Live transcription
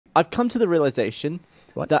I've come to the realization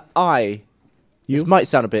What? that this might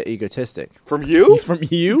sound a bit egotistic. From you? From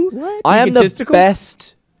you? What? I am the Egotistical?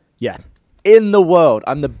 best Yeah. in the world.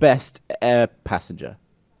 I'm the best air passenger.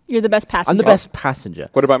 You're the best passenger. I'm the best passenger.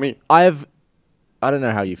 What about me? I don't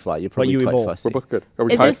know how you fly. You're probably you quite evolve. fussy. We're both good. Are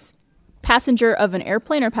we Is tied? this passenger of an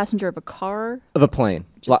airplane or passenger of a car? Of a plane.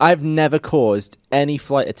 Like, I've never caused any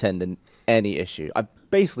flight attendant any issue. I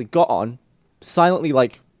basically got on, silently,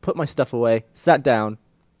 like, put my stuff away, sat down,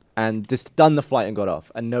 and just done the flight and got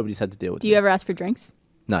off, and nobody's had to deal with it. Do you ever ask for drinks?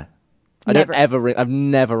 No. I Never. don't ever ring. I've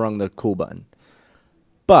never rung the call button.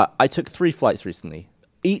 But I took 3 flights recently.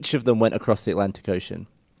 Each of them went across the Atlantic Ocean.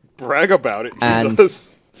 Brag about it. And-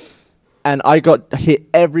 Jesus. And I got hit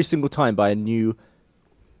every single time by a new...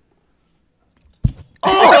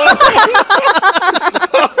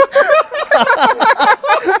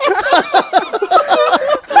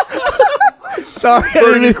 Sorry. I didn't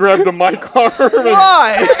Bernie mean- grabbed the mic arm and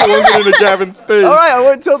Why? swung it into Gavin's face. All right, I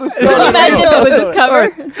won't tell the story. Imagine it was his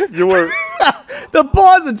cover. You were The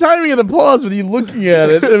pause, the timing of the pause with you looking at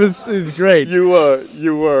it, it was great. you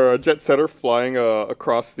were a jet setter flying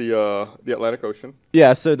across the Atlantic Ocean.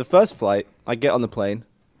 Yeah, so the first flight, I get on the plane.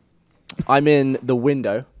 I'm in the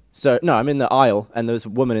window. I'm in the aisle, and there's a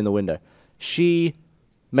woman in the window. She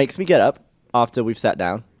makes me get up after we've sat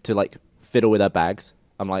down to, like, fiddle with her bags.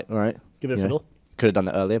 I'm like, all right. Give it a you know, fiddle. Could have done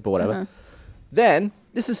that earlier, but whatever. Uh-huh. Then,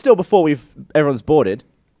 this is still before everyone's boarded.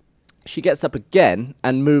 She gets up again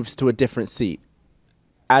and moves to a different seat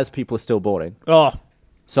as people are still boarding. Oh,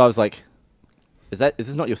 So I was like, is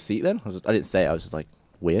this not your seat then? I didn't say it. I was just like,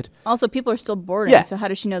 weird. Also, people are still boarding, Yeah. so how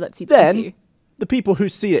does she know that seat's Then empty? the people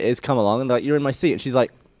whose seat it is come along and they're like, you're in my seat. And she's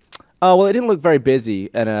like, oh, well, it didn't look very busy.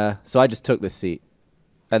 And so I just took this seat.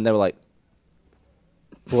 And they were like,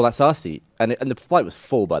 well, that's our seat. And the flight was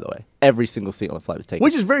full, by the way. Every single seat on the flight was taken.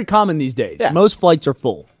 which is very common these days. Yeah. Most flights are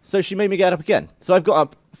full. So she made me get up again. So I've got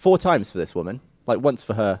up 4 times for this woman. Like once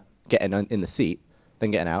for her getting in the seat, then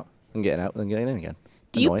getting out, then getting out, then getting in again.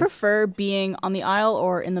 Do you Annoying. prefer being on the aisle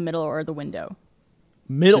or in the middle or the window?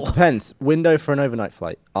 Middle. It depends. Window for an overnight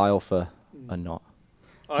flight. Aisle for a not.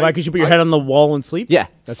 Why? Because you put your head on the wall and sleep? Yeah.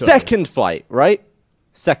 That's what I Second flight, right?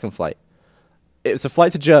 Second flight. It was a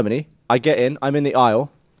flight to Germany. I get in. I'm in the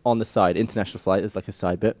aisle on the side. International flight. There's like a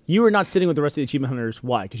side bit. You were not sitting with the rest of the achievement hunters.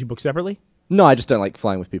 Why? Because you booked separately? No, I just don't like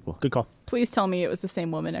flying with people. Good call. Please tell me it was the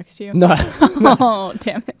same woman next to you. No. Oh,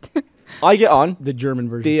 damn it. I get on. The German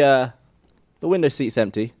version. The window seat's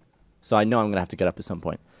empty, so I know I'm going to have to get up at some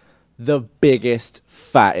point. The biggest,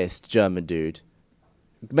 fattest German dude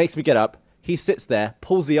makes me get up. He sits there,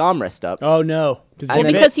 pulls the armrest up. Oh, no. and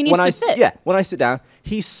then because he needs when to I fit. Yeah, when I sit down,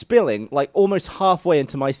 he's spilling like almost halfway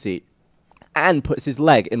into my seat and puts his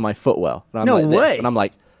leg in my footwell. And I'm No like this, way. and I'm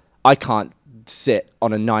like, I can't sit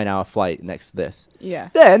on a 9-hour flight next to this. Yeah.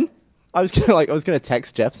 Then I was gonna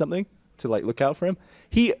text Jeff something to like look out for him.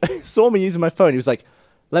 He saw me using my phone. He was like,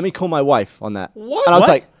 "Let me call my wife on that." What? And I was What?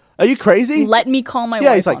 like, "Are you crazy?" Let me call my yeah,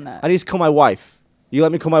 wife he's like, on that. "I need to call my wife." You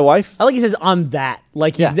let me call my wife? I like he says on that.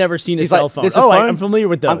 Like he's Yeah. never seen a He's cell like, phone. "There's a Oh, phone? I'm familiar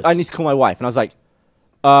with those. I need to call my wife. And I was like,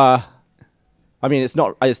 I mean, it's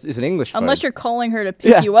not. It's an English phone. Unless you're calling her to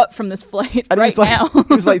pick Yeah. you up from this flight And right he was like, now.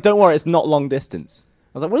 he was like, "Don't worry, it's not long distance."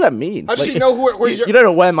 I was like, "What does that mean?" How does Like, she know where you, you're... you don't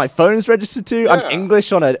know where my phone's registered to. Yeah. I'm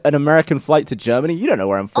English on an American flight to Germany. You don't know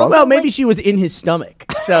where I'm from. Also, well, maybe like- she was in his stomach,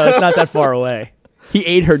 so it's not that far away. He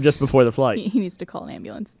ate her just before the flight. he needs to call an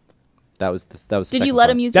ambulance. that was. The Did you second let flight.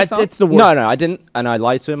 him use your That's phone? it's the worst. No, I didn't, and I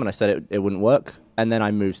lied to him, and I said it wouldn't work, and then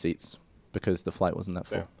I moved seats because the flight wasn't that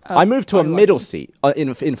full. Yeah. Oh, I moved to a oh, middle lucky. seat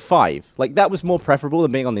in 5. Like that was more preferable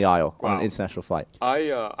than being on the aisle on Wow. an international flight.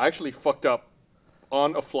 I actually fucked up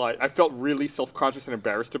on a flight. I felt really self-conscious and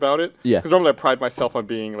embarrassed about it. Yeah. Because normally I pride myself on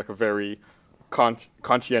being like a very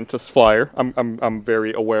conscientious flyer. I'm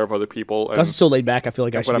very aware of other people. And I was so laid back. I feel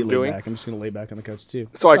like I That's should what be I'm laid doing. back. I'm just gonna lay back on the couch too.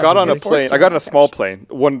 so I got on a Really plane. I got on a small plane,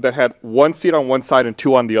 one that had 1 seat on one side and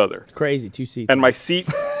 2 on the other. Crazy 2 seats. And my seat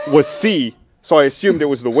was C, so I assumed it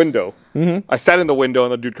was the window. I sat in the window,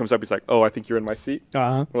 and the dude comes up. He's like, "Oh, I think you're in my seat."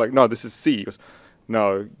 Uh-huh. I'm like, "No, this is C." He goes,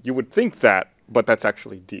 "No, you would think that, but that's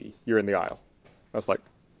actually D. You're in the aisle." I was like,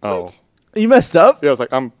 "Oh." What? You messed up. Yeah, I was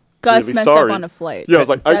like, "I'm Gus really messed sorry." up on a flight. Yeah, I was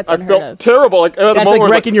like, That's I unheard felt of. terrible. Like at a That's moment, like where I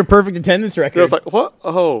was wrecking your perfect attendance record. yeah, I was like, "What?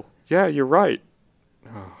 Oh, yeah, you're right."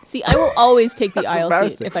 See, I will always take the That's aisle seat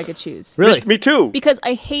embarrassing. if I could choose. really? Me too. Because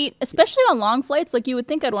I hate, especially on long flights, like you would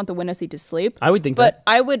think I'd want the window seat to sleep. I would think But that.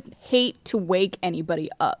 I would hate to wake anybody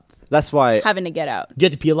up That's why having to get out. Do you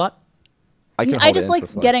have to pee a lot? I can. I hold it just in like for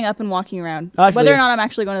a flight. getting up and walking around. I feel Whether or you. not I'm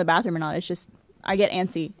actually going to the bathroom or not, it's just, I get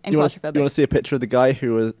antsy and You want to claustrophobic. see a picture of the guy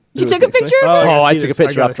who was? You took a picture of Oh, it? yeah. Oh, I see took a this. I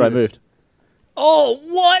picture gotta after I see this. moved. Oh,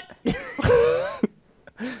 what?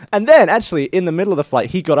 And then, actually, in the middle of the flight,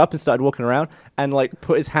 he got up and started walking around and like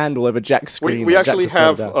put his hand all over Jack's screen. We like, Jack actually was slowing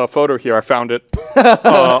have down. a photo here. I found it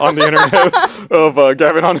on the internet of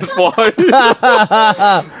Gavin on his flight.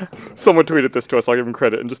 Someone tweeted this to us. I'll give him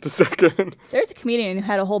credit in just a second. There's a comedian who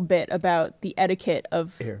had a whole bit about the etiquette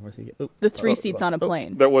of Here, what's he get? Oh. the 3 seats on a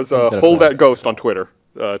plane. That was Better Hold fly. That Ghost on Twitter.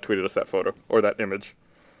 Tweeted us that photo or that image.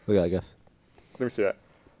 Look at that, I guess. Let me see that.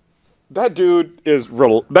 That dude is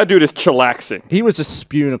chillaxing. He was just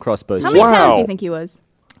spewing across both. How many Wow. pounds do you think he was?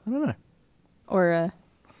 I don't know. Or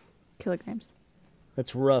kilograms?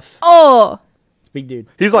 That's rough. Oh! It's a big dude.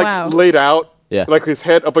 He's like Wow. laid out, Yeah. like his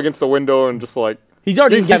head up against the window and just like. He's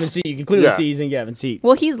already in He's- Gavin's seat. You can clearly yeah. see he's in Gavin's seat.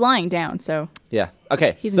 Well, he's lying down, so Yeah.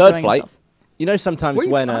 Okay. he's Third enjoying flight. himself. You know, sometimes Where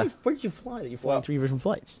when did you fly? That you flying 3 different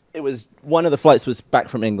flights. it was one of the flights was back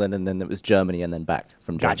from England, and then it was Germany, and then back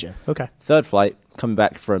from Germany. Gotcha. Okay. Third flight coming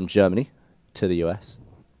back from Germany to the US.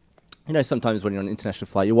 You know, sometimes when you're on an international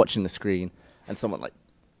flight, you're watching the screen, and someone like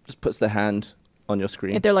just puts their hand on your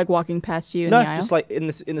screen. If they're like walking past you in No, the aisle. just like in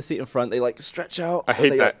the seat in front, they like stretch out. I hate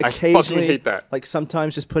They, that. like, I fucking occasionally, hate that. Like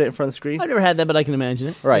sometimes just put it in front of the screen. I've never had that, but I can imagine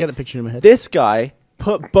it. I Right. got a picture in my head. This guy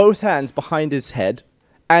put both hands behind his head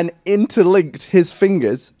and interlinked his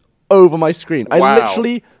fingers over my screen. I Wow.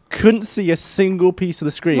 literally couldn't see a single piece of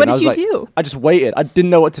the screen. What I did was you like, do? I just waited. I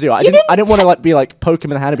didn't know what to do. I You didn't didn't want to say- like be like poke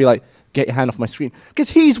him in the hand and be like, get your hand off my screen, because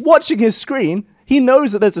he's watching his screen. He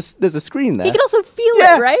knows that there's a screen there. he could also feel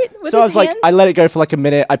Yeah. it, right? With So I his was like, hands? I let it go for like a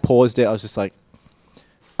minute. I paused it. I was just like,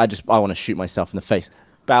 I want to shoot myself in the face.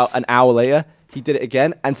 About an hour later, he did it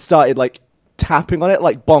again and started like tapping on it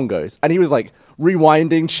like bongos. And he was like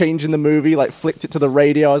rewinding, changing the movie, like flicked it to the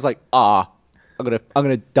radio. I was like, I'm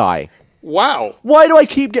gonna die. Wow. Why do I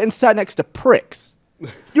keep getting sat next to pricks?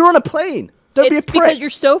 You're on a plane. Don't be a It's prick. because you're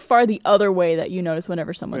so far the other way that you notice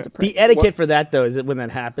whenever someone's a prick. The etiquette for that, though, is that when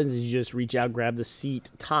that happens, is you just reach out, grab the seat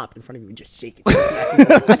top in front of you, and just shake it.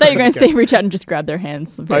 I thought you were going to say reach out and just grab their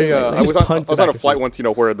hands. I very lightly. was on, punch I was the on a back of flight seat.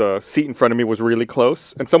 once, where the seat in front of me was really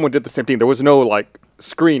close, and someone did the same thing. There was no like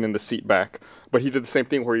screen in the seat back, but he did the same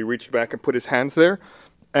thing where he reached back and put his hands there,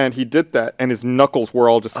 and he did that, and his knuckles were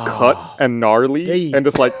all just cut and gnarly, Hey. and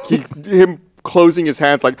just like him closing his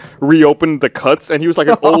hands like reopened the cuts, and he was like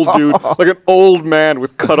an old dude, like an old man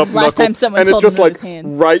with cut up Last knuckles, time someone and it told him just to move like his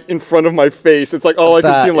hands. right in front of my face. It's like all I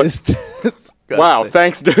can see. I'm like, is disgusting. wow,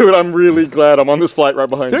 thanks, dude. I'm really glad I'm on this flight right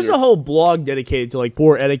behind There's you. a whole blog dedicated to like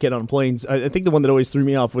poor etiquette on planes. I think the one that always threw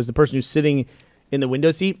me off was the person who's sitting in the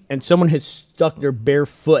window seat and someone has stuck their bare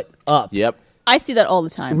foot up. Yep. I see that all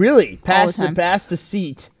the time. Really? Past time. past the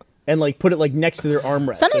seat and like put it like next to their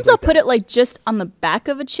armrest. Sometimes like I'll put it like just on the back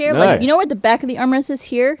of a chair. No. Like, you know where the back of the armrest is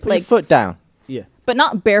here? Put like, your foot down. Yeah. but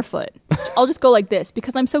not barefoot. I'll just go like this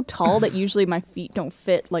because I'm so tall that usually my feet don't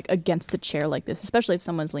fit like against the chair like this, especially if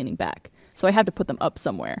someone's leaning back. So I have to put them up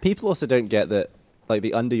somewhere. People also don't get that, like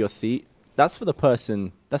the under your seat, that's for the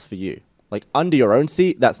person, that's for you. Like under your own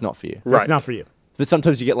seat, that's not for you. Right. It's not for you. But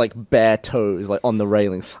sometimes you get like bare toes, like on the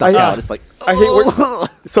railing, stuck out. It's like, I hate when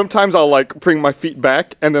sometimes I'll like bring my feet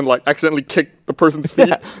back and then like accidentally kick the person's feet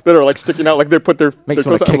that are like sticking out, like they put their Makes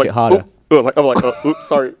their you wanna toes out. I'm kick it harder. I'm like, oops,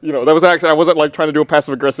 sorry. That was an accident. I wasn't like trying to do a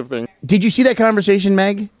passive aggressive thing. Did you see that conversation,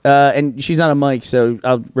 Meg? And she's not a mic, so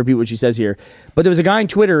I'll repeat what she says here. But there was a guy on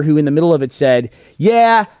Twitter who, in the middle of it, said,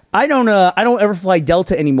 "Yeah, I don't ever fly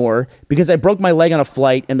Delta anymore because I broke my leg on a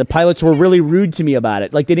flight, and the pilots were really rude to me about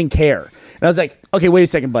it. Like they didn't care." And I was like, "Okay, wait a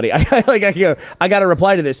second, buddy. I got to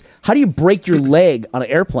reply to this. How do you break your leg on an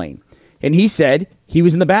airplane?" And he said he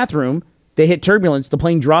was in the bathroom. They hit turbulence. The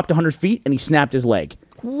plane dropped 100 feet, and he snapped his leg.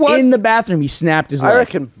 What? In the bathroom, he snapped his leg. I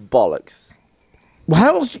reckon bollocks.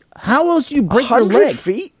 Well, how else do you break your 100 leg?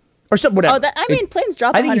 feet? Or something, whatever. Oh, I mean, planes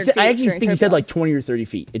drop I think 100 feet. I actually during think he said like turbulence. 20 or 30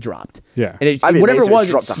 feet. It dropped. Yeah. And I'd be whatever amazed it if it was,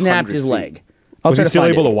 it dropped snapped 100 his feet. leg. I'll Was try he to still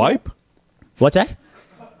find able it. to wipe? What's that?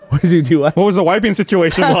 What does he do? What? What was the wiping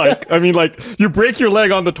situation like? I mean, like, you break your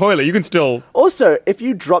leg on the toilet, you can still... Also, if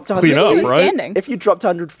you dropped 100 Clean up, feet, He's right? standing. if you dropped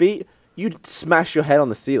 100 feet, you'd smash your head on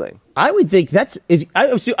the ceiling. I would think I assume he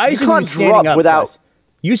can't was standing drop up, without- Chris.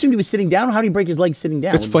 You assumed he was sitting down? How do you break his leg sitting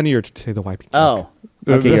down? It's funnier to say the wiping Oh.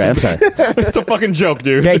 joke. Okay, great. I'm sorry. It's a fucking joke,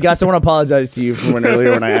 dude. Hey, Gus, I want to apologize to you for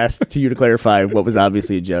earlier when I asked to you to clarify what was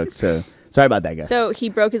obviously a joke. So sorry about that, Gus. So he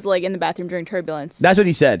broke his leg in the bathroom during turbulence. That's what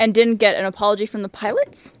he said. and didn't get an apology from the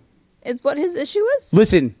pilots? Is what his issue is?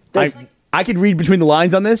 Listen, I could read between the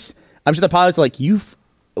lines on this. I'm sure the pilots are like,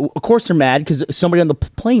 of course they're mad because somebody on the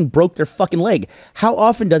plane broke their fucking leg. How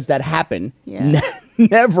often does that happen? Yeah.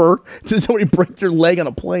 Never does somebody break their leg on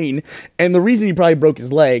a plane. And the reason he probably broke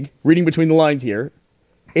his leg, reading between the lines here,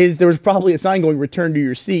 is there was probably a sign going, return to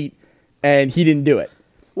your seat, and he didn't do it.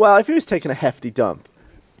 Well, if he was taking a hefty dump.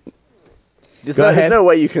 Go ahead. There's no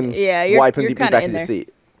way you can Yeah, you're- wipe and you're get me kinda back in in the there.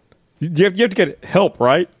 seat. You have to get help,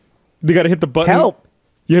 right? You got to hit the button. Help.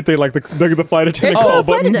 You hit the flight attendant There's call no flight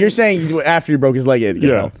button. attendant. You're saying after you broke his leg, in.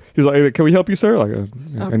 Yeah. He's like, "Can we help you, sir? Like,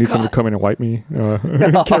 I need someone to God. come in and wipe me,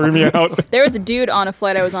 carry me out." There was a dude on a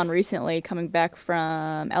flight I was on recently coming back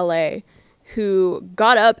from LA who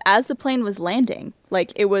got up as the plane was landing.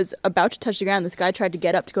 Like, it was about to touch the ground. This guy tried to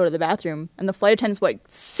get up to go to the bathroom, and the flight attendant's like,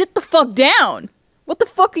 sit the fuck down. What the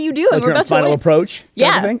fuck are you doing? Like We're your about to final land. approach. kind of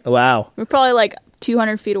Yeah. thing? Wow. We're probably like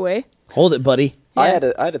 200 feet away. Hold it, buddy. I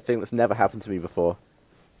Yeah. had a thing that's never happened to me before,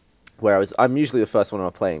 where I'm usually the first one on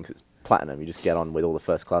a plane because it's platinum. You just get on with all the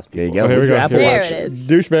first class people. There you go. Oh, here With we your go. Apple There Watch. it is.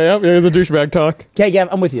 Douchebag. Yeah, the douchebag talk. Okay, Gav,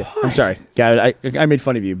 I'm with you. I'm sorry, Gav. I made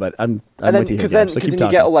fun of you, but I'm And then with you. because Gav, then so because keep then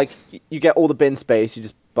you get talking. all you get all the bin space. You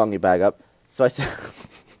just bung your bag up. So I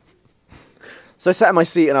sat in my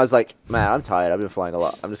seat and I was like, man, I'm tired. I've been flying a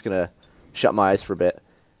lot. I'm just gonna shut my eyes for a bit.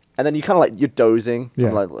 And then you kind of you're dozing. Yeah.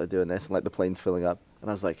 I'm like doing this and the plane's filling up. And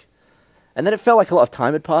I was like, and then it felt like a lot of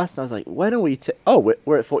time had passed. And I was like, when are we?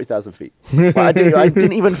 We're at 40,000 feet. Like, I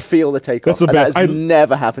didn't even feel the takeoff. That's the And best. That has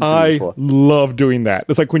never happened to me I before. love doing that.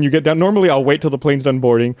 It's like when you get down. Normally, I'll wait till the plane's done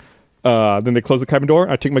boarding. Then they close the cabin door.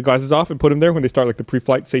 I take my glasses off and put them there when they start the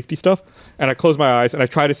pre-flight safety stuff. And I close my eyes and I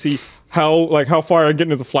try to see how far I get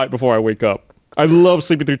into the flight before I wake up. I love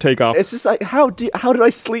sleeping through takeoff. It's just like how did I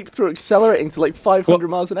sleep through accelerating to 500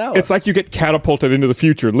 miles an hour? It's like you get catapulted into the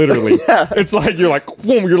future, literally. It's like you're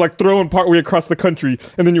boom, you're thrown partway across the country,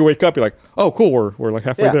 and then you wake up, you're like, oh, cool, we're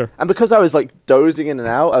halfway yeah. there. And because I was dozing in and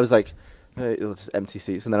out, I was like, it's empty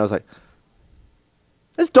seats. And then I was like,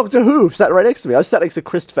 there's Doctor Who sat right next to me. I was sat next to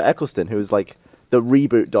Christopher Eccleston, who was the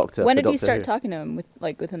reboot Doctor. When for did you Doctor start Who. talking to him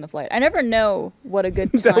within the flight? I never know what a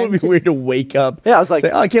good time That would be to weird to wake up. Yeah, I was like-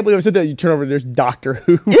 say, oh, I can't believe I said that. You turn over, there's Doctor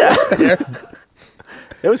Who. Yeah.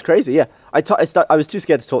 It was crazy. Yeah, I was too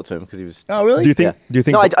scared to talk to him because he was. Oh, really? Do you think? Yeah. Do you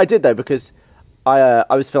think? No, I did though because I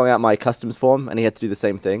was filling out my customs form and he had to do the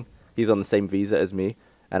same thing. He's on the same visa as me,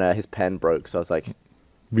 and his pen broke. So I was like,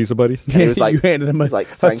 Visa buddies? he was like, you handed him a, he's like,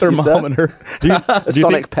 a "Thank you, sir." thermometer. Do you sonic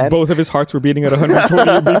think pen. both of his hearts were beating at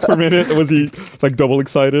 120 beats per minute? Was he double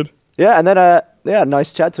excited? Yeah, and then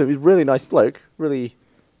nice chat to him. He's a really nice bloke. Really,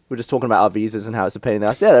 we're just talking about our visas and how it's a pain in the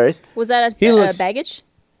ass. Yeah, there is. Was that He looks- baggage?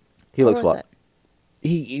 He looks was what? that? I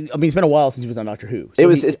mean, it's been a while since he was on Doctor Who. So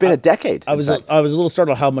It's been a decade. I was in fact. a little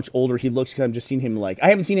startled how much older he looks because I've just seen him I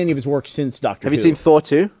haven't seen any of his work since Doctor Have Who. you seen Thor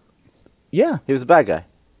 2? Yeah. He was the bad guy.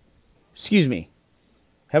 Excuse me.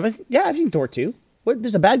 Yeah, I've seen Thor 2. What?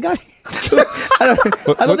 There's a bad guy? I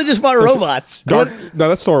thought they just fought robots. No,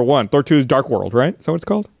 that's Thor 1. Thor 2 is Dark World, right? Is that what it's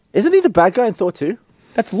called? Isn't he the bad guy in Thor 2?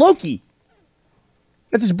 That's Loki.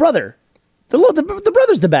 That's his brother. The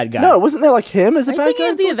brother's the bad guy. No, wasn't there him as a Are you bad thinking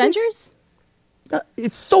guy? of the Avengers?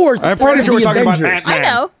 It's Thor's. I'm pretty sure we're talking about Avengers. Ant-Man. I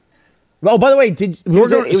know. Oh, by the way, we're going, it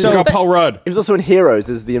was It's so got Paul Rudd. He was also in Heroes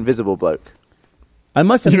as the invisible bloke. I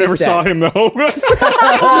must have You never missed saw that. him though.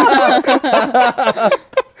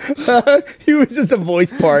 He was just a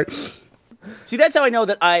voice part. See, that's how I know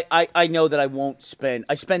that I know that I won't spend.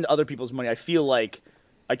 I spend other people's money. I feel like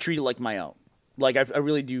I treat it like my own. Like I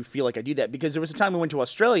really do feel like I do that because there was a time we went to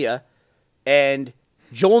Australia, and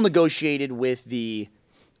Joel negotiated with the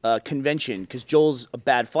convention because Joel's a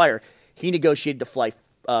bad flyer. He negotiated to fly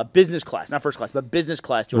business class, not first class, but business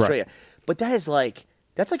class to Right. Australia. But that's like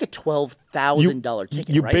a $12,000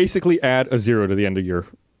 ticket. You right? basically add a zero to the end of your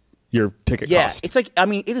ticket Yeah, cost. it's like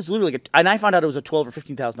it is literally and I found out it was a $12,000 or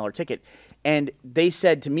 $15,000 ticket, and they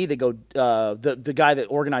said to me, they go, the guy that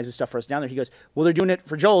organizes stuff for us down there, he goes, well, they're doing it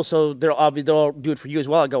for Joel, so they'll do it for you as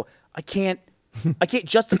well. I go, I can't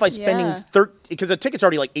justify spending Yeah. because the ticket's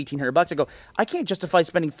already like $1,800. I go, I can't justify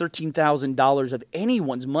spending $13,000 of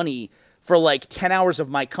anyone's money for 10 hours of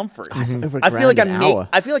my comfort. over I feel like $1,000 an hour.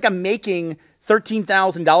 I feel like I'm making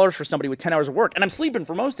 $13,000 for somebody with 10 hours of work, and I'm sleeping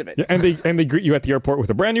for most of it. Yeah, and they greet you at the airport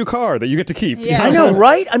with a brand new car that you get to keep. Yeah. I know,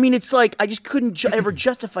 right? I mean, it's like I just couldn't ever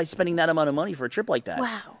justify spending that amount of money for a trip like that.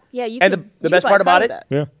 Wow. Yeah, you And could- the you best could part buy a about car it, with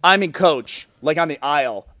that. Yeah. I'm in coach, on the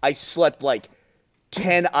aisle. I slept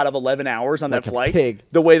 10 out of 11 hours on that a flight. pig.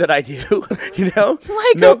 The way that I do, Like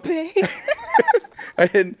No- a pig. I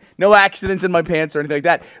didn't, no accidents in my pants or anything like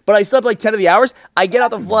that. But I slept 10 of the hours. I get out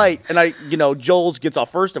the flight, and Joel's gets off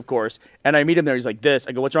first, of course, and I meet him there. He's like, this.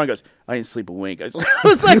 I go, what's wrong? He goes, I didn't sleep a wink. I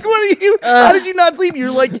was like, what are you? How did you not sleep? You're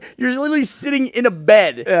literally sitting in a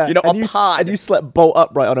bed, a pod. And you slept bolt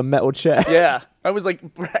upright on a metal chair. Yeah. I was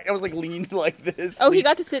leaned like this. Oh, he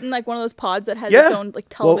got to sit in one of those pods that has Yeah. its own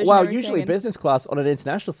television. Well, and everything, usually and- business class on an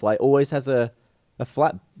international flight always has a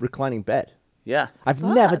flat reclining bed. Yeah. I've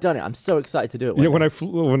never done it. I'm so excited to do it. Yeah, one when day. I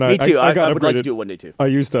flew, when Me too. I got I would like to upgraded, do it one day too. I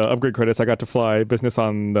used upgrade credits. I got to fly business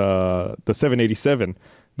on the 787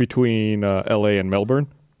 between LA and Melbourne.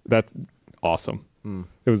 That's awesome.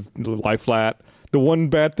 It was lie flat. The one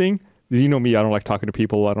bad thing, you know me, I don't like talking to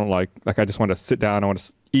people. I don't like I just want to sit down. I want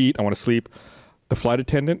to eat. I want to sleep. The flight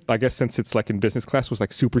attendant, I guess since it's like in business class, was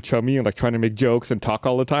like super chummy and like trying to make jokes and talk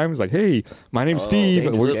all the time. It's like, hey, my name's Steve.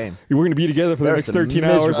 And dangerous game. we're going to be together for There the are next some 13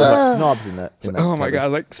 hours. miserable snobs in that. in that Oh my cabin.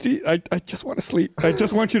 God! Like Steve, I just want to sleep. I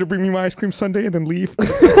just want you to bring me my ice cream sundae and then leave.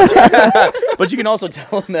 But you can also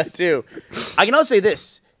tell him that too. I can also say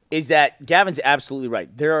this is that Gavin's absolutely right.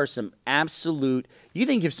 There are some absolute. You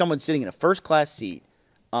think if someone's sitting in a first class seat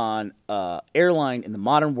on airline in the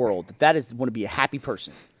modern world, that is want to be a happy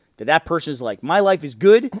person. That person is like, my life is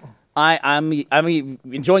good. I'm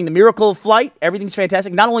enjoying the miracle of flight. Everything's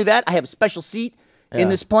fantastic. Not only that, I have a special seat in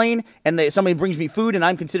this plane, and somebody brings me food, and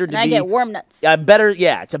I'm considered And to I be get worm nuts.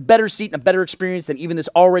 it's a better seat and a better experience than even this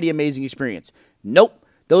already amazing experience. Nope.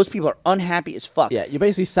 Those people are unhappy as fuck. Yeah, you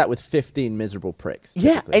basically sat with 15 miserable pricks.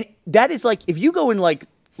 Yeah, typically. and that is like if you go in like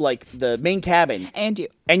the main cabin And you.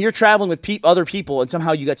 and you're traveling with other people and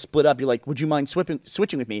somehow you got split up, you're like, would you mind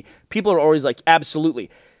switching with me? People are always like, absolutely.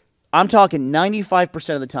 I'm talking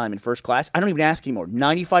 95% of the time in first class. I don't even ask anymore.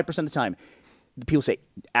 95% of the time, the people say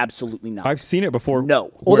absolutely not. I've seen it before. No.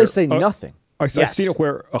 Or they where, say nothing. I've Yes. seen it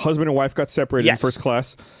where a husband and wife got separated in Yes. first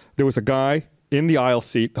class. There was a guy in the aisle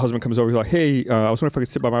seat. The husband comes over. He's like, "Hey, I was wondering if I could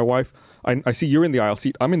sit by my wife. I see you're in the aisle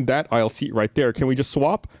seat. I'm in that aisle seat right there. Can we just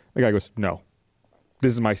swap?" The guy goes, "No,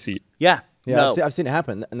 this is my seat." Yeah. Yeah, no. I've seen it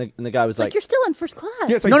happen. And the guy was Like, like, you're still in first class.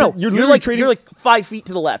 Yeah, it's like No, you're you're literally like trading. you're like 5 feet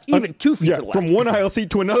to the left, even 2 feet yeah, to the left. from one aisle seat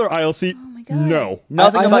to another aisle seat. Oh my God. No.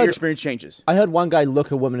 Nothing I about heard- your experience changes. I heard one guy look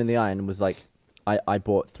a woman in the eye and was like, I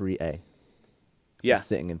bought 3A. Yeah. Was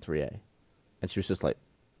sitting in 3A. And she was just like,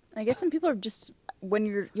 I guess some people are just when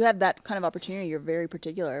you have that kind of opportunity, you're very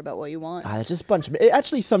particular about what you want. there's just a bunch of. It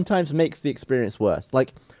actually sometimes makes the experience worse.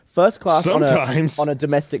 Like, first class Sometimes. on a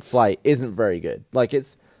domestic flight isn't very good. Like,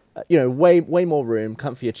 it's, way more room,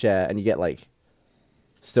 comfier chair, and you get, like,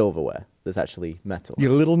 silverware that's actually metal.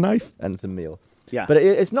 Your little knife. And some meal. Yeah. But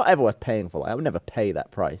it's not ever worth paying for. Like, I would never pay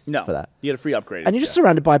that price No. for that. You get a free upgrade. And you're just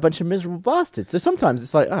surrounded by a bunch of miserable bastards. So sometimes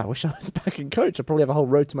it's like, I wish I was back in coach. I'd probably have a whole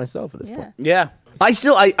row to myself at this Yeah. point. Yeah. I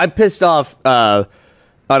pissed off on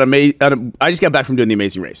I just got back from doing the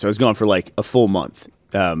Amazing Race. So I was gone for like a full month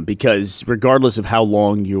because regardless of how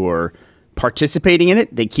long you're participating in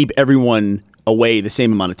it, they keep everyone away the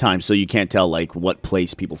same amount of time, so you can't tell like what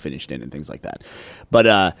place people finished in and things like that. But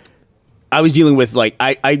I was dealing with like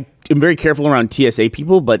I am very careful around TSA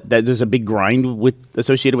people, but there's a big grind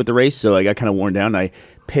associated with the race, so I got kind of worn down. I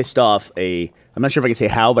pissed off I'm not sure if I can say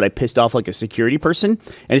how, but I pissed off like a security person, and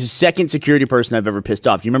it's the second security person I've ever pissed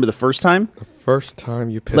off. Do you remember the first time? First time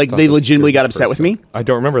you pissed Like, off they a legitimately security got upset with person. me? I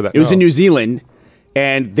don't remember that. It was no. in New Zealand,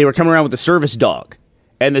 and they were coming around with a service dog,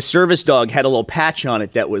 and the service dog had a little patch on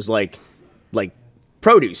it that was like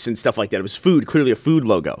produce and stuff like that. It was food, clearly a food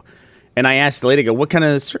logo. And I asked the lady, I go, "What kind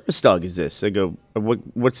of service dog is this?" I go,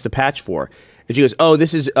 "What's the patch for?" And she goes, "Oh,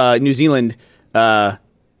 this is New Zealand.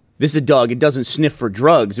 This is a dog. It doesn't sniff for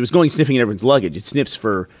drugs. It was going sniffing in everyone's luggage. It sniffs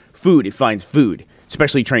for food. It finds food.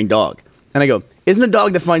 Specially trained dog." And I go, "Isn't a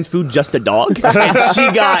dog that finds food just a dog?" And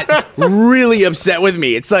she got really upset with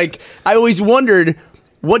me. It's like, I always wondered,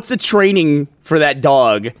 what's the training for that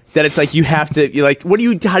dog that it's like you have to, you're like,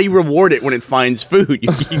 how do you reward it when it finds food?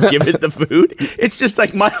 You give it the food? It's just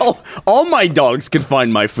like all my dogs can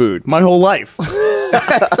find my food my whole life.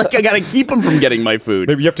 It's like I gotta keep them from getting my food.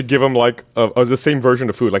 Maybe you have to give him like the same version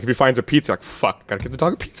of food. Like if he finds a pizza, like fuck, gotta give the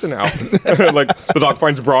dog a pizza now. Like the dog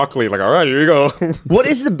finds broccoli, like all right, here you go. What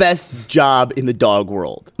is the best job in the dog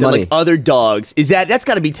world? That, Money. like other dogs, that's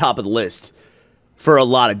got to be top of the list for a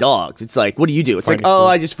lot of dogs. It's like, what do you do? It's Finding like, oh, food.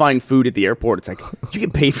 I just find food at the airport. It's like, you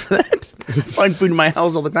get paid for that? Find food in my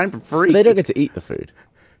house all the time for free. They don't get to eat the food.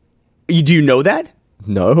 Do you know that?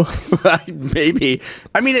 No. Maybe.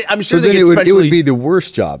 I mean, I'm So sure they then get it would specially. be the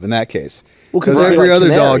worst job in that case. Well, 'cause Because they're every like other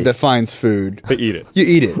dog canaries. that finds food, They eat it. you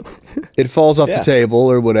eat it. It falls off Yeah. the table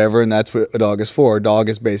or whatever, and that's what a dog is for. A dog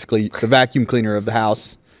is basically the vacuum cleaner of the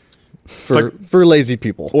house for lazy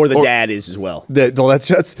people. or the dad is as well. That's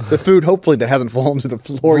the food, hopefully, that hasn't fallen to the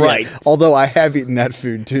floor Right. yet. Although I have eaten that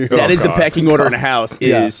food too. That is the God. pecking order in a house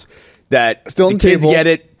Yeah. is that Still the on kids table. get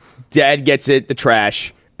it, dad gets it, the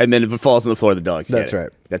trash, and then if it falls on the floor, the dogs get That's it. right.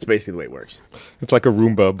 That's basically the way it works. It's like a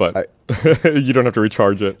Roomba, but you don't have to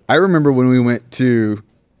recharge it. I remember when we went to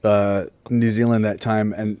New Zealand that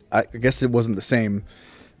time, and I guess it wasn't the same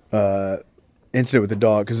incident with the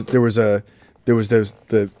dog because there was the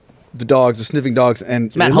the dogs, the sniffing dogs,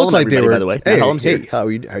 and Matt it Hullum, looked like they everybody, were. by the way. Hey, Matt Hullum's hey, here. how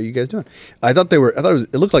are you guys doing? I thought it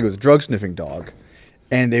looked like it was a drug sniffing dog,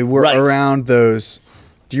 and they were Right. around those.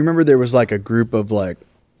 Do you remember there was like a group of like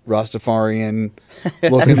Rastafarian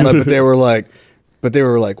looking, but they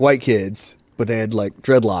were like white kids, but they had like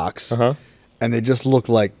dreadlocks, and they just looked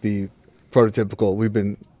like the prototypical. We've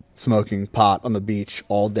been smoking pot on the beach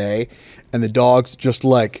all day, and the dogs just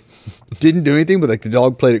like didn't do anything, but like the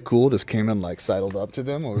dog played it cool, just came and like sidled up to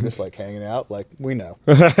them, or we're just like hanging out, like we know.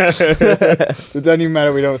 It doesn't even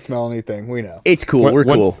matter. We don't smell anything. We know. It's cool. We're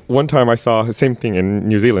cool. One time I saw the same thing in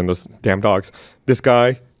New Zealand. Those damn dogs. This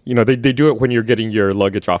guy, they do it when you're getting your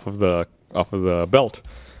luggage off of the belt.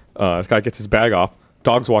 This guy gets his bag off.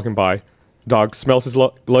 Dog's walking by. Dog smells his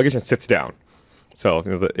luggage and sits down. So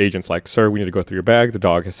the agent's like, "Sir, we need to go through your bag." The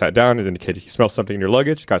dog has sat down and indicated he smells something in your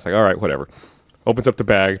luggage. The guy's like, "All right, whatever." Opens up the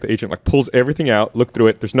bag. The agent like pulls everything out, look through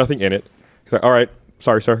it. There's nothing in it. He's like, "All right,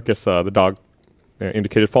 sorry, sir. Guess the dog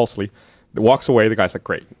indicated falsely." Walks away. The guy's like,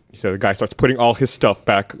 "Great." So the guy starts putting all his stuff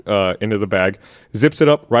back into the bag, zips it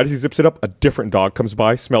up. Right as he zips it up, a different dog comes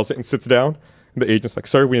by, smells it, and sits down. And the agent's like,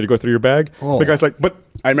 "Sir, we need to go through your bag." The guy's like, "But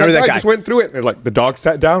I remember that guy. just went through it." And they're like, "The dog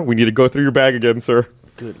sat down. We need to go through your bag again, sir."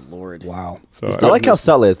 Good Lord. Wow. So I like how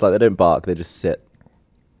subtle it is. Like they don't bark; they just sit.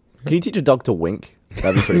 Can you teach a dog to wink?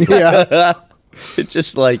 That'd be pretty cool. Yeah. It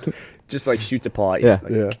just like shoots a paw at you. Yeah.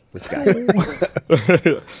 Like, Yeah. This guy.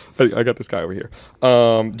 I got this guy over here.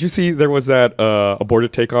 Did you see there was that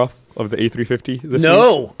aborted takeoff of the A350 this week?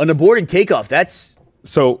 No, an aborted takeoff. That's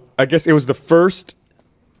So I guess it was the first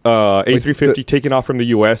A350 taken off from the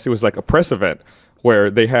U.S. It was like a press event where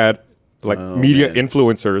they had like media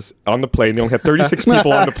influencers on the plane. They only had 36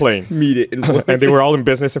 people on the plane. media influence. And they were all in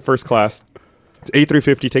business in first class. It's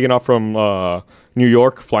A350 taken off from New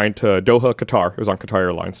York, flying to Doha, Qatar. It was on Qatar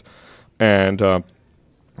Airlines. And the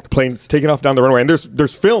plane's taking off down the runway. And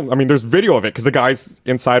there's film. I mean, there's video of it because the guys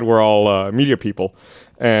inside were all media people.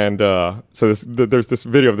 And so there's this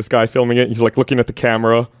video of this guy filming it. He's like looking at the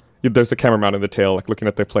camera. There's a camera mount in the tail, like looking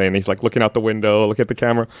at the plane. He's like looking out the window, looking at the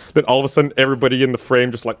camera. Then all of a sudden, everybody in the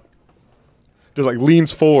frame just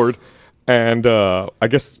leans forward. And I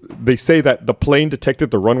guess they say that the plane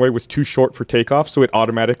detected the runway was too short for takeoff, so it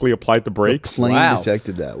automatically applied the brakes. Plane Wow.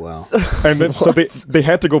 detected that. Wow. And then so they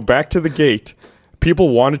had to go back to the gate. People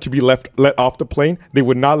wanted to be let off the plane. They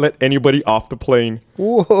would not let anybody off the plane.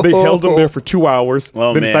 Whoa. They held them there for 2 hours.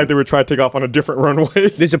 Oh, they man. decided they would try to take off on a different runway.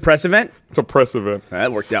 This is a press event. It's a press event.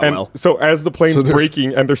 That worked out And well. so as the plane's So they're-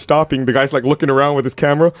 braking and they're stopping, the guy's like looking around with his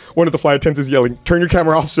camera. One of the flight attendants is yelling, "Turn your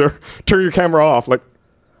camera off, sir. Turn your camera off." Like,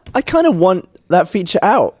 I kind of want that feature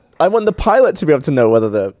out. I want the pilot to be able to know whether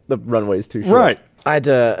the runway is too short. right. I had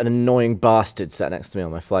an annoying bastard sat next to me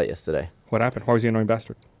on my flight yesterday. What happened? Why was he an annoying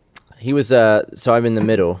bastard? He was so I'm in the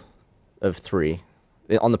middle of three.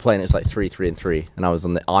 On the plane it's like 3, 3, and 3, and I was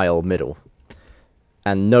on the aisle middle.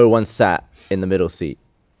 And no one sat in the middle seat.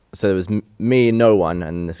 So there was me, no one,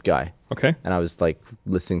 and this guy. Okay. And I was like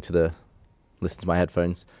listening to my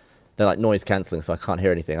headphones. They're like noise cancelling, so I can't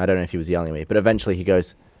hear anything. I don't know if he was yelling at me, but eventually he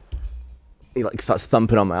like starts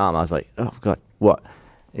thumping on my arm. I was like, "Oh God, what?"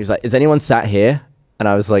 He was like, "Is anyone sat here?" And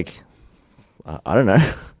I was like, I don't know.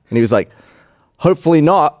 And he was like, "Hopefully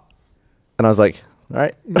not." And I was like, "All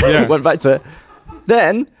right." Yeah. Went back to it.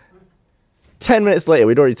 Then 10 minutes later,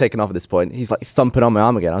 we'd already taken off at this point. He's like thumping on my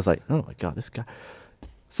arm again. I was like, "Oh my God, this guy."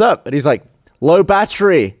 What's up? And he's like, "Low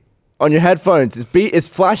battery on your headphones. It's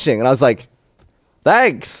flashing." And I was like,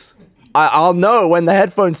 "Thanks. I'll know when the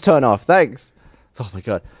headphones turn off. Thanks." Oh my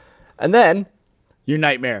God. And then Your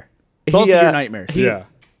nightmare. Both of your nightmares. Yeah.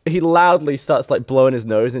 he loudly starts like blowing his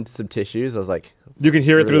nose into some tissues. I was like, You can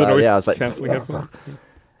hear it really through the loud. noise Yeah, I was like, canceling headphones.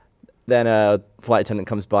 then a flight attendant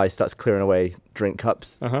comes by, starts clearing away drink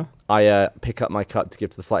cups. Uh-huh. I pick up my cup to give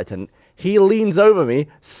to the flight attendant. He leans over me,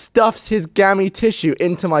 stuffs his gammy tissue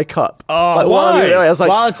into my cup. Oh, Like, while I'm why? doing it, I was like,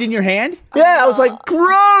 While it's in your hand? yeah, I was like,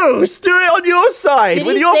 gross. Do it on your side Did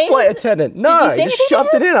with he your say flight anything? attendant. Did No, he say he just anything to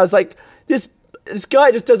shoved it in. I was like, this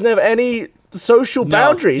guy just doesn't have any social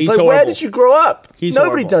boundaries. he's Like, where horrible. did you grow up? He's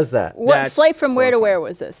Nobody horrible. does that. What That's flight from where to horrifying. where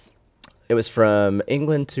was this? It was from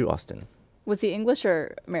England to Austin. Was he English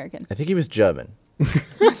or American? I think he was German.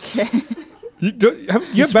 You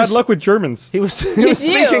have bad luck with Germans. He was You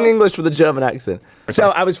speaking do. English with a German accent. So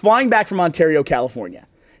I was flying back from Ontario, California,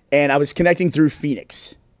 and I was connecting through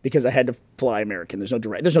Phoenix because I had to fly American. There's no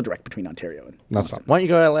direct between Ontario and Austin. Why don't you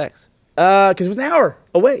go to LAX? Because it was an hour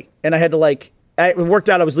away, and I had to it worked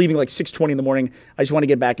out. I was leaving like 6:20 in the morning. I just wanted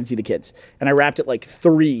to get back and see the kids, and I wrapped at like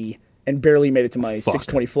 3 and barely made it to my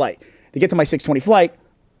 6:20 flight. To get to my 6:20 flight,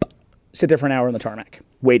 sit there for an hour on the tarmac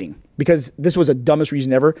waiting because this was the dumbest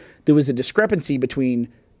reason ever. There was a discrepancy between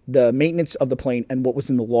the maintenance of the plane and what was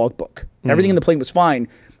in the logbook. Everything in the plane was fine,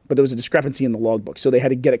 but there was a discrepancy in the logbook. So they had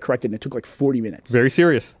to get it corrected, and it took like 40 minutes. Very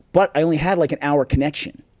serious. But I only had like an hour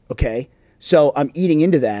connection, okay? So I'm eating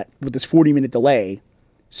into that with this 40-minute delay.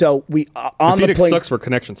 So we on the Phoenix plane. sucks for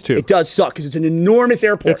connections too. It does suck because it's an enormous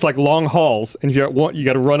airport. It's like long hauls, and you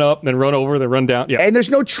got to run up, then run over, then run down. Yeah, and there's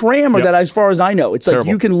no tram or Yep. that as far as I know. It's like Terrible.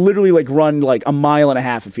 you can literally like run like a mile and a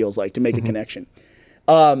half, it feels like, to make a connection.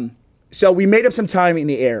 So we made up some time in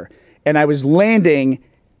the air, and I was landing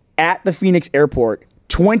at the Phoenix airport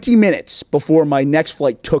 20 minutes before my next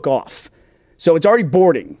flight took off. So it's already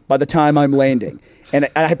boarding by the time I'm landing. And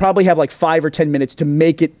I probably have like 5 or 10 minutes to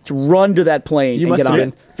make it, to run to that plane You and must get have on been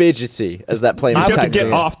it. fidgety as that plane you was just have to taxiing get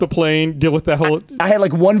in. off the plane, deal with that whole. I had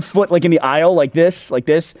like 1 foot like in the aisle like this,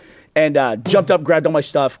 and jumped up, grabbed all my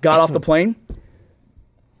stuff, got off the plane.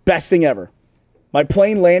 Best thing ever. My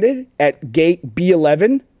plane landed at gate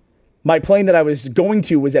B11. My plane that I was going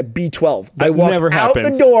to was at B12. I walked never out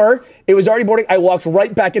happens. the door. It was already boarding. I walked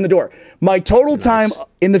right back in the door. My total time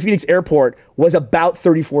in the Phoenix airport was about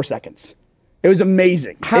 34 seconds. It was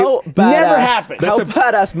amazing. How it badass, never happened. How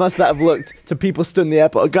badass must that have looked to people stood in the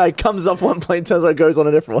airport? A guy comes off one plane, turns around, goes on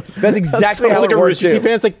a different one. That's exactly so how It's like it a works. Rooster Teeth too.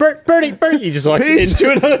 fan. It's like Bertie. He just walks Peace.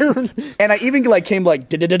 into another. And I even like came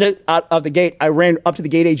like out of the gate. I ran up to the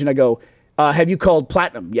gate agent. I go, "Have you called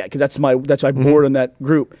Platinum yet? Because that's my board in that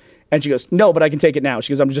group." And she goes, "No, but I can take it now."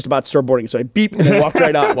 She goes, "I'm just about to start boarding." So I beep and then walked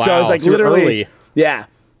right on. So I was Wow, like, so you're literally, early. yeah.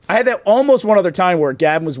 I had that almost one other time where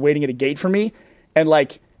Gavin was waiting at a gate for me, and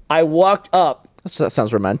like I walked up. That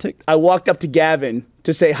sounds romantic. I walked up to Gavin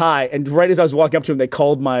to say hi, and right as I was walking up to him, they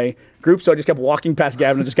called my group. So I just kept walking past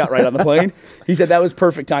Gavin and just got right on the plane. He said that was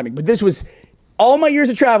perfect timing. But this was all my years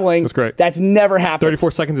of traveling. That's great. That's never happened.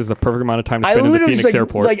 34 seconds is the perfect amount of time to I spend in the literally Phoenix just,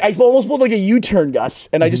 airport. like I almost pulled like a U-turn, Gus,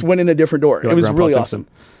 and I just went in a different door. You're It like was Grandpa really Simpson. awesome.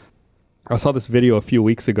 I saw this video a few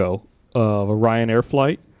weeks ago of a Ryanair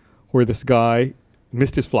flight where this guy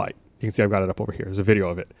missed his flight. You can see I've got it up over here. There's a video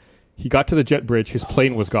of it. He got to the jet bridge. His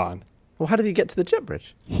plane was gone. Well, how did he get to the jet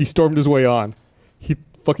bridge? He stormed his way on. He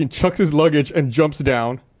fucking chucks his luggage and jumps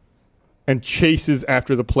down and chases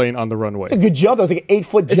after the plane on the runway. It's a good jump. That was like an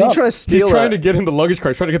 8-foot Is jump. he trying to He's steal trying a- to get in the luggage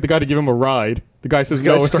car. He's trying to get the guy to give him a ride. The guy says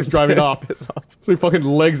no and starts driving off. So he fucking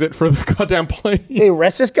legs it for the goddamn plane. They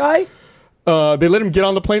arrest this guy? They let him get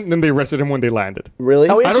on the plane, and then they arrested him when they landed. Really?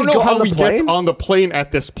 Oh, he I don't actually know got how on the he gets plane? on the plane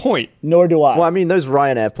at this point. Nor do I. Well, I mean, those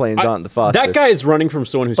Ryanair planes aren't the fastest. That guy is running from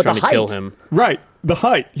someone who's But trying the to kill height. him. Right, the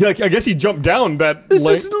height. I guess he jumped down that. This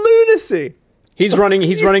is lunacy. He's running.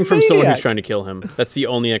 He's running from someone maniac. who's trying to kill him. That's the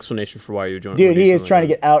only explanation for why you're doing. Dude, he is trying to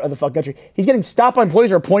get out of the fuck country. He's getting stopped by employees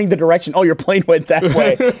who are pointing the direction. Oh, your plane went that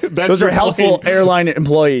way. Those are your helpful plane. airline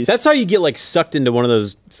employees. That's how you get like sucked into one of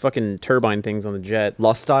those fucking turbine things on the jet.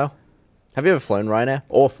 Lost style. Have you ever flown Ryanair?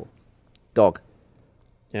 Awful. Dog.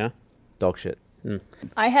 Yeah. Dog shit.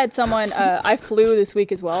 I had someone. I flew this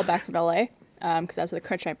week as well, back from LA, because I was at the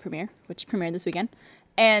Crunch Night premiere, which premiered this weekend.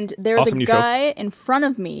 And there was Awesome a new show. guy in front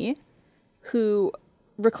of me who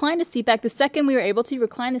reclined his seat back. The second we were able to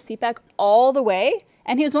recline the seat back all the way,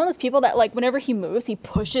 and he was one of those people that like whenever he moves, he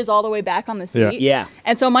pushes all the way back on the seat. Yeah.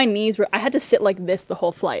 And so my knees were. I had to sit like this the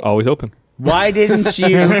whole flight. Always open. Why didn't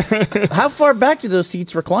you? How far back do those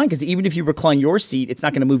seats recline? Because even if you recline your seat, it's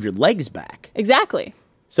not going to move your legs back. Exactly.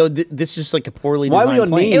 So this is just like a poorly Why designed were your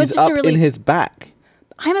plane. It was knees just a up really- in his back?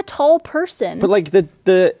 I'm a tall person. But like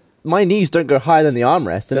the my knees don't go higher than the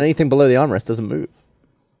armrest, and anything below the armrest doesn't move.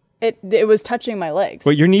 it was touching my legs.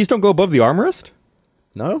 Wait, your knees don't go above the armrest?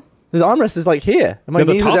 No, the armrest is like here. And my They're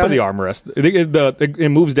the knees are top down of the here. armrest. It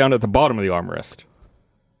moves down at the bottom of the armrest.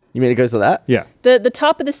 You mean it goes to that? Yeah. The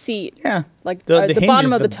top of the seat. Yeah. Like The- the, the hinge bottom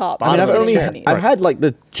is of the the top. bottom I mean, of I've the only knees. I've had like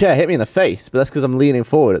the chair hit me in the face, but that's because I'm leaning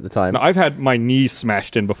forward at the time. Now, I've had my knees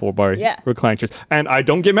smashed in before by Yeah. recline chairs, and I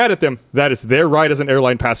don't get mad at them. That is their right as an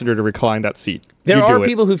airline passenger to recline that seat. There You are do it.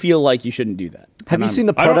 people who feel like you shouldn't do that. Have you seen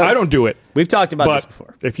the I product? don't do it. We've talked about this But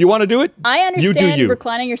before. if you want to do it, I you do understand you.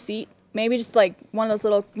 reclining your seat. Maybe just like one of those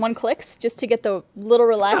little one clicks, just to get the little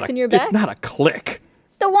relax in your back. It's not a click.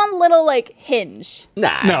 The one little like hinge.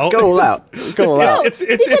 Nah, No. go all out. Go all out. No, because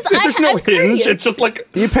There's no I'm hinge. curious. It's just like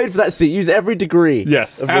You paid for that seat. Use every degree.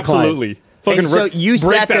 yes, of recline. absolutely. Fucking And so rip- you break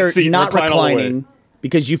sat that there seat, not recline all the way. reclining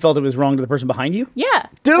because you felt it was wrong to the person behind you? Yeah.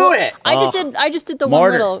 Do it. I just did the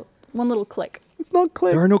Martyr. one little click. It's not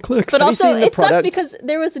clear. There are no clicks. But Have you also, seen the it sucked product? because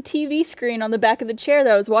there was a TV screen on the back of the chair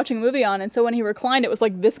that I was watching a movie on, and so when he reclined, it was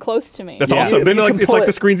like this close to me. That's Yeah. awesome. You Then can like it's pull like it-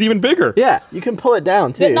 the screen's even bigger. Yeah, you can pull it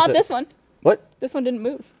down too. But not so- this one. What? This one didn't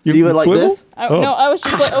move. So you were like swivel? this? No, I was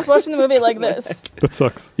just like I was watching the movie like this. That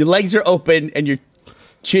sucks. Your legs are open and you're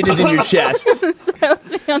Chin is in your chest. So I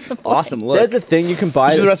was on the plane. Awesome. Look. There's a thing you can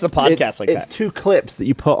buy. Do the that's- rest of the podcast it's, like it's that. 2 clips that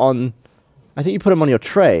you put on. I think you put them on your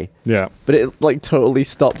tray, Yeah. but it like totally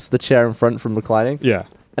stops the chair in front from reclining. Yeah.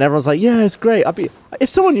 And everyone's like, "Yeah, it's great." If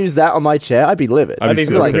someone used that on my chair, I'd be livid. I'd be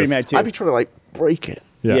so like, pretty mad too. I'd be trying to like break it.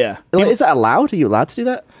 Yeah. Like, is that allowed? Are you allowed to do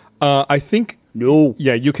that? I think. No.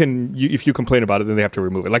 Yeah, you can. If you complain about it, then they have to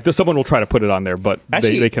remove it. Like, someone will try to put it on there, but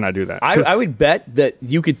Actually, they cannot do that. 'Cause- I would bet that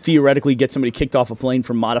you could theoretically get somebody kicked off a plane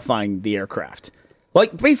for modifying the aircraft.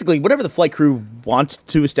 Like, basically, whatever the flight crew wants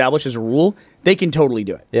to establish as a rule, they can totally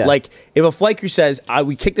do it. Yeah. Like, if a flight crew says,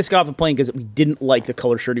 we kicked this guy off the plane because we didn't like the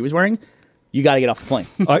color shirt he was wearing, you got to get off the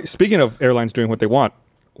plane. Speaking of airlines doing what they want,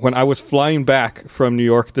 when I was flying back from New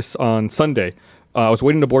York on Sunday, I was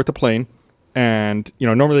waiting to board the plane, and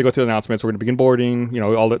normally they go through the announcements. We're going to begin boarding,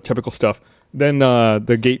 all the typical stuff. Then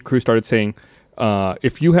the gate crew started saying,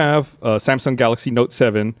 if you have a Samsung Galaxy Note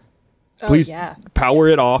 7, please yeah. power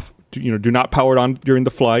it off. Do not power it on during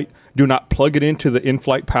the flight. Do not plug it into the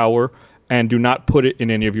in-flight power, and do not put it in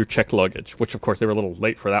any of your checked luggage. Which, of course, they were a little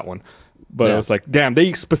late for that one. But I Yeah. was like, damn,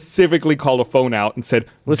 they specifically called a phone out and said,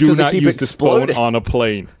 Well, it's do 'cause they not keep use this phone exploding. on a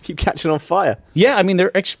plane. Keep catching on fire. Yeah, I mean,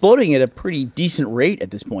 they're exploding at a pretty decent rate at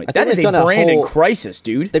this point. I That think is they've a done a branded whole- crisis,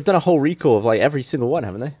 dude. They've done a whole recall of like every single one,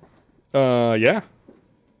 haven't they? Yeah.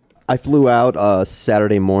 I flew out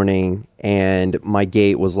Saturday morning, and my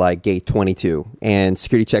gate was like gate 22, and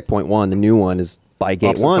security checkpoint 1, the new one, is by gate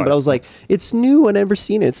Opposite 1. side. But I was like, it's new, I've never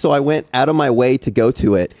seen it, so I went out of my way to go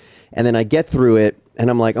to it, and then I get through it, and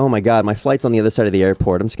I'm like, oh my god, my flight's on the other side of the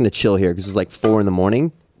airport. I'm just gonna chill here because it's like 4 in the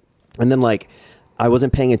morning, and then like, I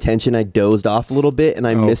wasn't paying attention. I dozed off a little bit, and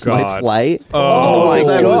I missed my God. flight. Oh, because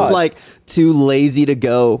I God. was like too lazy to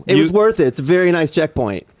go. It You- was worth it. It's a very nice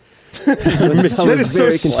checkpoint. That is so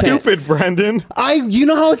very content. stupid, Brandon. You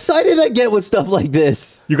know how excited I get with stuff like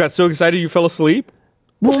this. You got so excited you fell asleep?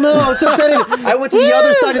 Well, no, I was so excited. I went to the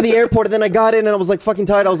other side of the airport, and then I got in, and I was like fucking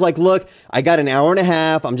tired. I was like, look, I got an hour and a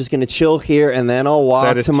half. I'm just going to chill here, and then I'll walk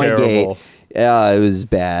That is to my terrible. gate. Yeah, it was You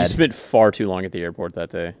bad. spent far too long at the airport that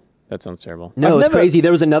day. That sounds terrible. No, I've it's never- crazy.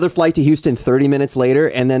 There was another flight to Houston 30 minutes later,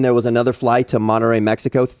 and then there was another flight to Monterrey,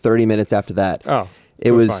 Mexico 30 minutes after that. Oh,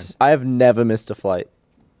 It was I have never missed a flight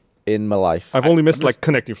in my life. I've only missed like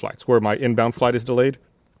connecting flights where my inbound flight is delayed.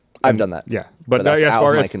 I've done that. Yeah, But that's as out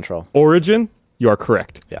far of my as control. origin, you are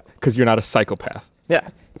correct. Yeah. because you're not a psychopath. Yeah.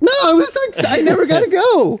 No, I was so excited. I never got to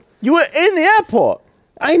go. You were in the airport.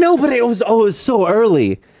 I know, but it was so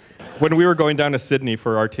early. When we were going down to Sydney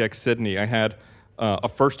for RTX Sydney, I had a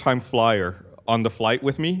first-time flyer on the flight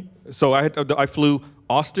with me. So I flew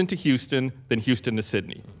Austin to Houston, then Houston to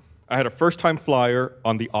Sydney. I had a first-time flyer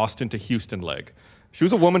on the Austin to Houston leg. She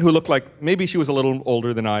was a woman who looked like maybe she was a little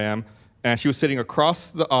older than I am, and she was sitting across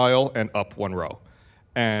the aisle and up one row.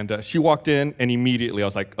 And she walked in, and immediately I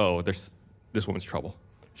was like, oh, this woman's trouble.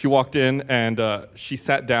 She walked in, and she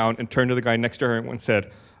sat down and turned to the guy next to her and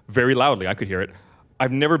said, very loudly, I could hear it,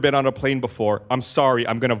 I've never been on a plane before. I'm sorry,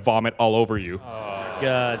 I'm going to vomit all over you.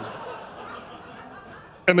 God.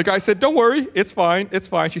 And the guy said, don't worry, it's fine, it's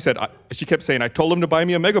fine. She said, she kept saying, I told him to buy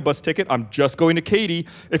me a Megabus ticket. I'm just going to Katy.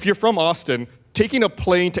 If you're from Austin, taking a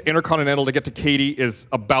plane to Intercontinental to get to Katy is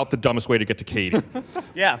about the dumbest way to get to Katy.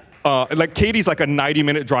 Yeah. Like Katy's like a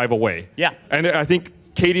 90-minute drive away. Yeah. And I think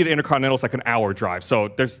Katy to Intercontinental is like an hour drive. So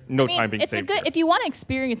there's no time being it's a saved. good there. if you want to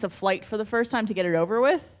experience a flight for the first time to get it over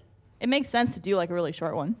with. It makes sense to do like a really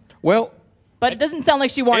short one. Well, But it doesn't sound like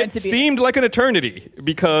she wanted it to be. seemed like an eternity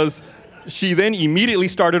because she then immediately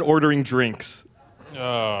started ordering drinks.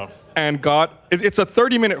 And it's a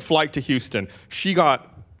 30-minute flight to Houston. She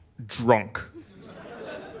got drunk.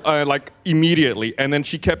 Like immediately. And then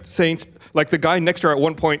she kept saying, like the guy next to her at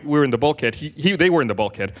one point, we were in the bulkhead. They were in the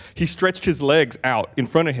bulkhead. He stretched his legs out in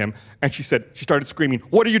front of him. And she started screaming,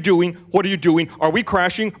 what are you doing? What are you doing? Are we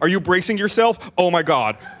crashing? Are you bracing yourself? Oh my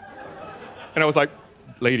God. And I was like,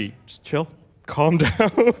 lady, just chill, calm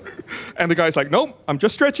down. And the guy's like, nope, I'm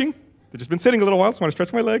just stretching. I've just been sitting a little while, so I want to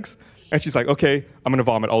stretch my legs. And she's like, okay, I'm gonna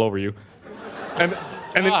vomit all over you. And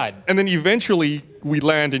then eventually we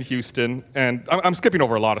land in Houston, and I'm skipping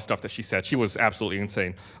over a lot of stuff that she said. She was absolutely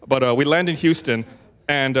insane. But we land in Houston,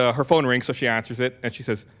 and her phone rings, so she answers it, and she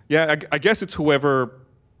says, yeah, I guess it's whoever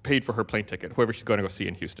paid for her plane ticket, whoever she's going to go see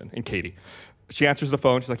in Houston, in Katy. She answers the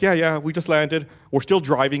phone. She's like, yeah, we just landed. We're still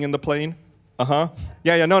driving in the plane. Uh-huh.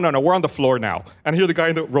 Yeah, no, we're on the floor now. And I hear the guy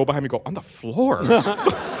in the row behind me go, on the floor?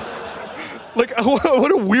 Like,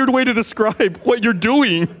 what a weird way to describe what you're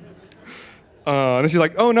doing. And then she's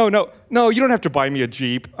like, oh, no, you don't have to buy me a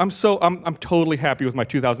Jeep. I'm totally happy with my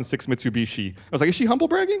 2006 Mitsubishi. I was like, is she humble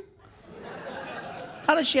bragging?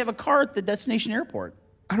 How does she have a car at the destination airport?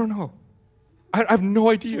 I don't know. I have no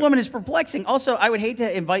This idea. woman is perplexing. Also, I would hate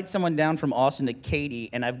to invite someone down from Austin to Katy,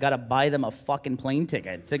 and I've got to buy them a fucking plane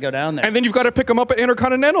ticket to go down there. And then you've got to pick them up at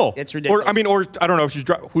Intercontinental. It's ridiculous. Or I don't know if she's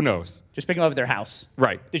who knows? Just pick them up at their house.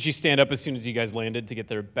 Right. Did she stand up as soon as you guys landed to get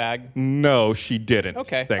their bag? No, she didn't.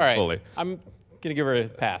 Okay, Thankfully. all right. I'm gonna give her a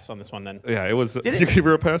pass on this one then. Yeah, it was. You gave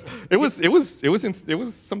her a pass. It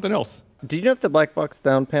was something else. Do you know if the Black Box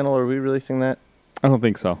Down panel, are we releasing that? I don't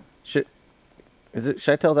think so. Should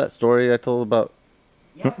I tell that story I told about?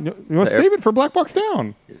 You want to save it for Black Box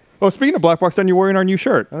Down. Oh, speaking of Black Box Down, you're wearing our new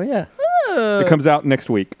shirt. Oh yeah. It comes out next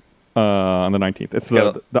week on the 19th. It's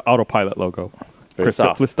got the autopilot logo. Very Chris,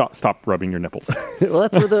 soft. please stop rubbing your nipples. Well,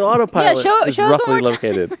 that's where the autopilot show is us one roughly more time.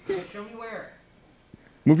 located.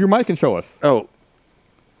 Move your mic and show us. Oh,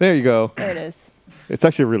 There you go. There it is. It's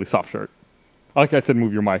actually a really soft shirt. Like I said,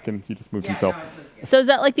 move your mic, and he just moved himself. So is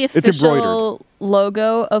that like the It's official embroidered.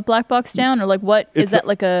 logo of Black Box Down, or like what is It's that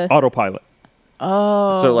like a? Autopilot.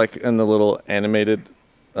 so like in the little animated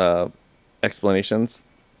explanations,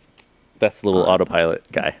 that's the little autopilot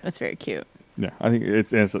guy. That's very cute. Yeah, I think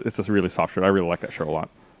it's just a really soft shirt. I really like that shirt a lot.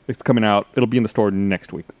 It's coming out. It'll be in the store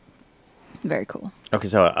next week. Very cool. Okay,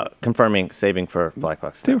 so confirming saving for Black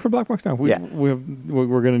Box. Same for Black Box Down. Yeah.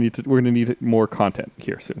 We're gonna need more content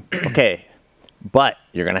here soon. Okay, but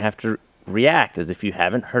you're gonna have to react as if you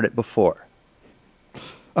haven't heard it before.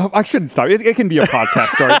 I shouldn't stop. It can be a podcast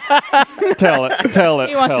story. Tell it.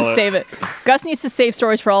 He wants to save it. Gus needs to save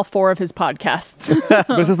stories for all 4 of his podcasts.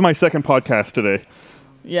 This is my second podcast today.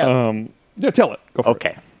 Yeah. Yeah, tell it. Go for it.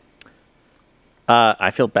 Okay.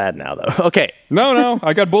 I feel bad now though. Okay. No,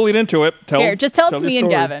 I got bullied into it. Here, just tell it to your me and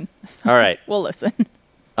story. Gavin. All right. We'll listen.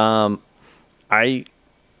 I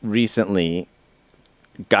recently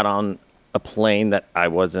got on a plane that I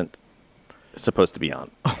wasn't supposed to be on.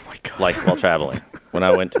 Oh my god! Like while traveling. when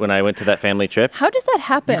I went to that family trip, How does that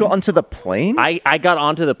happen? You got onto the plane? I got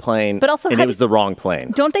onto the plane, But also, and how it was do- the wrong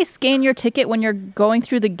plane. Don't they scan your ticket when you're going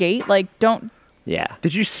through the gate? Like, don't. Yeah.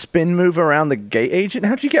 Did you spin move around the gate agent?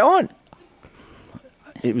 How'd you get on?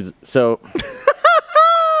 It was so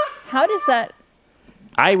How does that?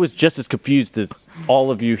 I was just as confused as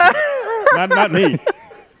all of you here. Not me.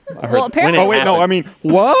 Well, apparently. it Oh wait, no. I mean,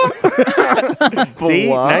 what? See,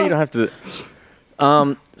 what? now you don't have to.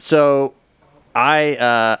 So,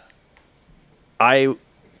 I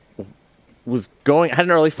was going. I had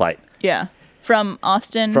an early flight Yeah. From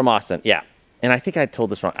Austin. from Austin. Yeah, and I think I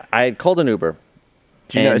told this wrong. I had called an Uber.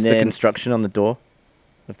 Did you And notice the then- construction on the door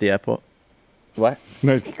of the airport? What?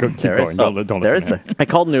 No, keep There going. is. Don't There listen is to the. him. I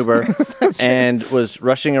called an Uber and was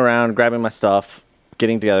rushing around, grabbing my stuff,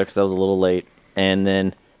 getting together because I was a little late, and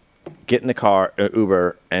then get in the car,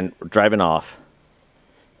 Uber, and driving off.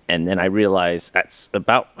 And then I realized at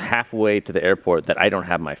about halfway to the airport that I don't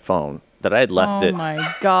have my phone. That I had left oh it.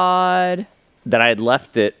 my God. That I had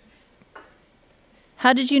left it.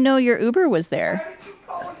 How did you know your Uber was there?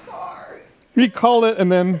 He called it, and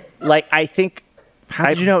then Like I think. How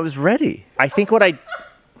did you know it was ready? I think what I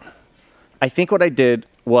did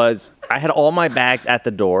was I had all my bags at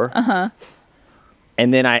the door.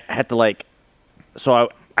 And then I had to like, so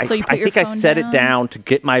So you put I your think I phone set down? it down to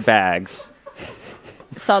get my bags.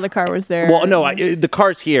 Saw the car was there. Well, no, the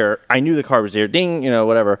car's here. I knew the car was here. Ding,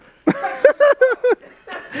 whatever.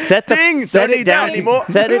 Ding, set don't it need down. that anymore.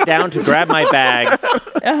 Set it down to grab my bags,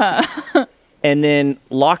 and then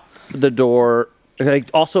lock the door. Like,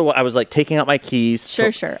 also, I was like taking out my keys.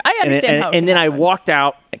 Sure. I understand how it And can then I happen. walked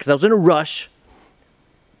out because I was in a rush.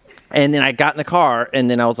 And then I got in the car, and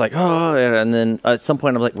then I was like, oh, and then at some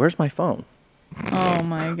point I'm like, where's my phone? Oh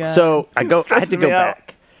my God. So I had to stressing go me out.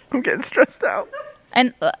 back. I'm getting stressed out.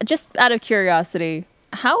 And just out of curiosity,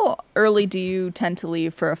 how early do you tend to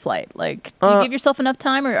leave for a flight? Like, do you give yourself enough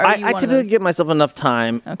time, or are you I one of typically those? give myself enough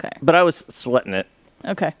time. Okay. But I was sweating it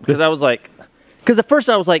Okay. because I was like, because at first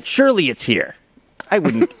I was like, surely it's here. I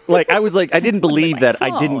wouldn't I didn't believe that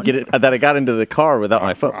I didn't phone. get it, that I got into the car without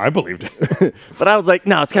my phone. I believed it. But I was like,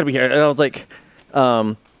 no, it's got to be here. And I was like,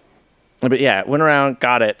 but yeah, went around,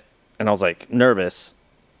 got it, and I was like nervous.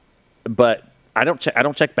 But I don't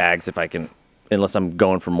check bags if I can, unless I'm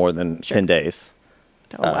going for more than 10 days.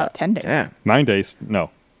 Oh wow, 10 days. Yeah. 9 days. No,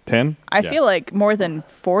 10. I Yeah. feel like more than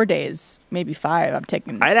 4 days, maybe 5. I'm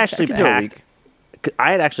taking. I had actually check that. packed.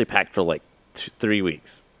 I had actually packed for like 3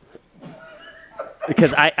 weeks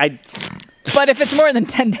because I But if it's more than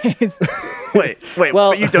 10 days, Wait.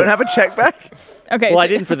 Well- but you don't have a check back? okay. well so I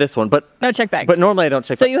didn't for this one, but no check back. but normally I don't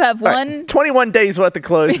check. so back. you have Right, one 21 days worth of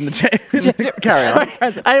clothes in the check. Carry on.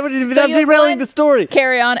 present. I would have So I'm you have derailing one the story.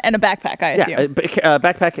 carry-on and a backpack. I assume Yeah,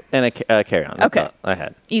 backpack and a carry-on. That's Okay. all I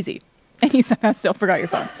had. easy. And you somehow still forgot your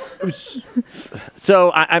phone.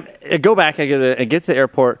 So I go back. I get to the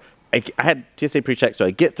airport. I had TSA pre-check, so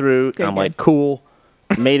I get through. Good, and I'm good. like, cool,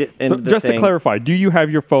 made it. So Into the just to thing. clarify, do you have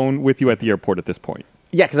your phone with you at the airport at this point?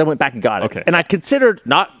 Yeah, because I went back and got it. Okay. And I considered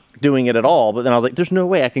not doing it at all, but then I was like, there's no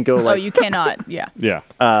way I can go Oh, like. you cannot. Yeah. Yeah.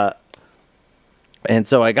 And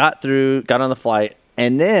so I got on the flight,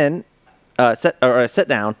 and then I sat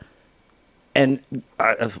down, and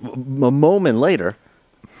a moment later,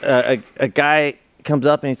 a guy comes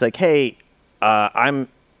up and he's like, "Hey, I'm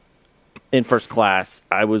in first class.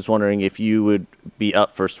 I was wondering if you would be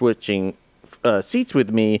up for switching seats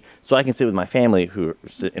with me so I can sit with my family who are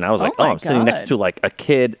sitting." And I was like, my I'm sitting next God. to like a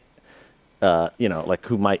kid, like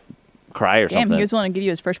who might cry or Damn, something. he was willing to give you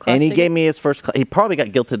his first class and he ticket? gave me his first class. He probably got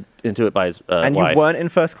guilted into it by his And wife. you weren't in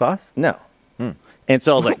first class? No. And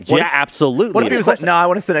so I was like, What yeah, if- absolutely. What if he Of was like, course. no, I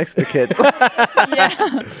want to sit next to the kids?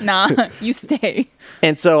 Yeah. Nah, you stay.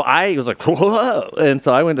 And so I was like, whoa. And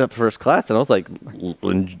so I went up first class and I was like,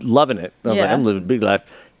 loving it. I was like, Yeah. I'm living a big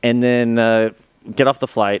life. And then get off the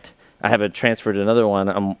flight. I have it transferred to another one.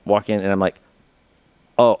 I'm walking and I'm like,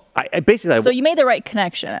 oh, I basically, So you made the right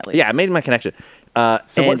connection at least. yeah, I made my connection. So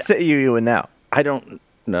And what city are you in now? I don't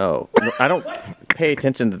know. I don't pay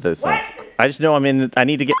attention to those things. I just know I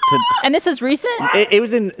need to get to. And this is recent? It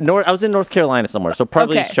was in I was in North Carolina somewhere, so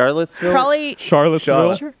probably Okay. Charlottesville. Probably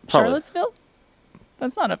Charlottesville. Charlottesville?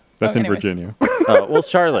 That's not a. That's oh, in anyways. Virginia. Well,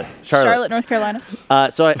 Charlotte. North Carolina.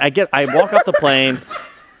 So I walk off the plane.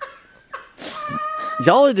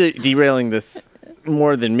 Y'all are derailing this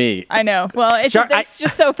more than me. I know. Well, it's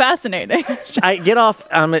just so fascinating. I get off.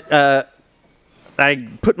 I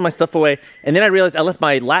put my stuff away, and then I realized I left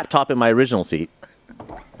my laptop in my original seat.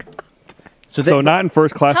 So not in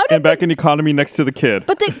first class How did and back in economy next to the kid.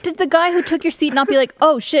 But did the guy who took your seat not be like,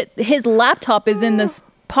 oh shit, his laptop is in this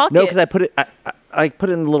pocket? No, because I put it. I put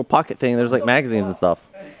it in the little pocket thing. There's like magazines and stuff.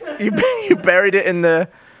 You buried it in the.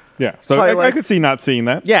 Yeah. So I Highlights. could see not seeing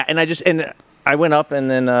that. Yeah, and I went up and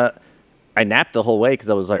then I napped the whole way because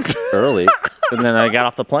I was like early, and then I got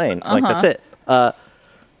off the plane. Like that's it. But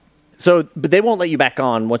they won't let you back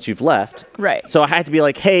on once you've left. Right. So I had to be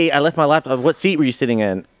like, hey, I left my laptop. What seat were you sitting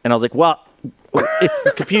in? And I was like, well,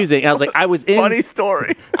 it's confusing. And I was like, I was in. Funny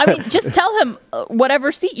story. I mean, just tell him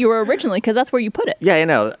whatever seat you were originally, because that's where you put it. Yeah, I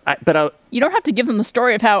know. But You don't have to give them the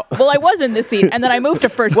story of how, well, I was in this seat, and then I moved to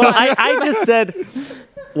first well, class. I just said,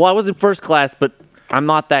 well, I was in first class, but I'm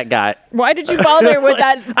not that guy. Why did you bother with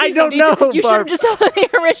that? piece I of don't detail? know, You should have Barb. just told the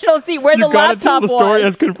original seat where You the gotta tell laptop the story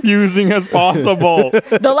was. as confusing as possible.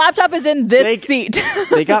 The laptop is in this seat.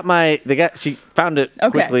 She found it Okay.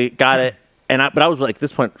 quickly, got it. But I was like, at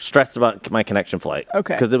this point, stressed about my connection flight.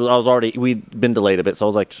 Okay. Because we'd been delayed a bit. So I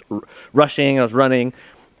was like rushing, I was running,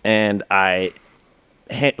 and I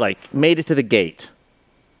made it to the gate.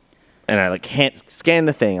 And I scanned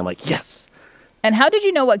the thing. I'm like, yes. And how did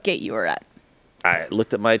you know what gate you were at? I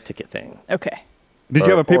looked at my ticket thing. Okay. Did you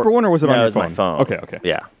have a paper one or was it no, on it your was phone? my phone. Okay.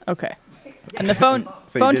 Yeah. Okay. And the phone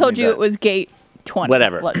So you phone did told do you that. it was gate 20.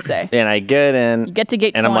 Whatever. Let's say. And I get in. You get to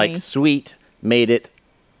gate and I'm 20. like, sweet, made it.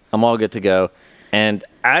 I'm all good to go. And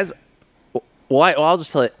I'll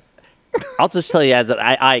just tell you as that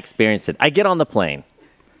I experienced it. I get on the plane,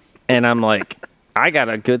 and I'm like, I got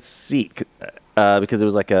a good seat because it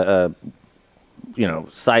was like a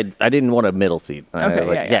side. I didn't want a middle seat. I Okay, was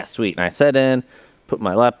like, yeah. sweet. And I sat in, put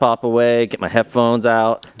my laptop away, get my headphones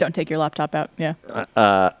out, Don't take your laptop out. Yeah.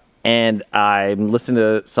 and I'm listening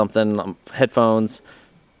to something, headphones.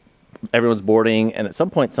 Everyone's boarding, and at some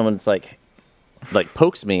point, someone's like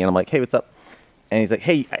pokes me, and I'm like, hey, what's up? And he's like,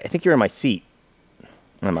 hey, I think you're in my seat.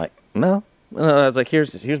 And I'm like, no. I was like,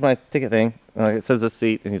 here's my ticket thing. It says this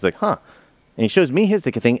seat, and he's like, huh. And he shows me his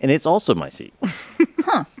ticket thing, and it's also my seat.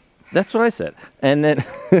 Huh. That's what I said. And then,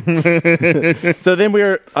 so then we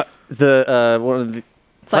were one of the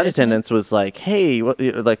flight attendants was like, hey, well,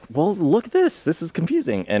 look at this. This is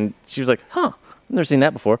confusing. And she was like, huh, I've never seen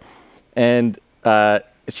that before. And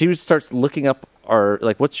she starts looking up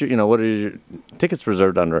what are your tickets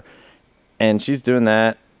reserved under? And she's doing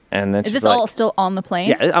that. And then Is she's this like, all still on the plane?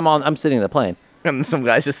 yeah, I'm sitting in the plane. And some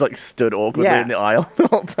guys just stood awkwardly Yeah. in the aisle the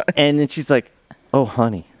whole time. And then she's like, oh,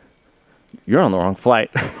 honey, you're on the wrong flight.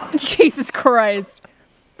 Jesus Christ.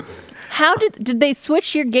 How did they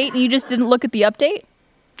switch your gate and you just didn't look at the update?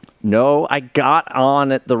 No, I got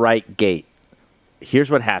on at the right gate.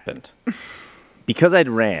 Here's what happened. Because I'd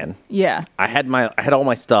ran, Yeah. I had all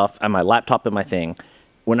my stuff and my laptop and my thing.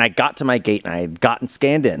 When I got to my gate and I had gotten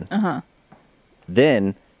scanned in,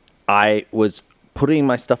 then I was putting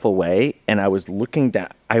my stuff away and I was looking down.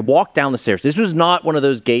 I walked down the stairs. This was not one of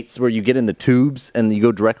those gates where you get in the tubes and you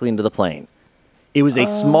go directly into the plane. It was a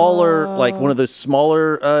smaller, like one of those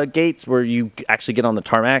smaller gates where you actually get on the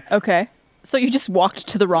tarmac. Okay. So you just walked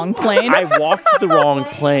to the wrong plane? I walked to the wrong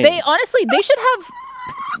plane. They should have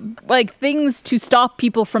like things to stop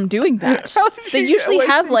people from doing that. They usually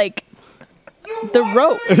have like the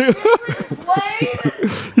rope.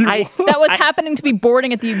 That was happening to be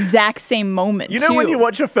boarding at the exact same moment. You know too. when you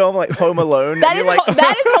watch a film like Home Alone, That and is you're like,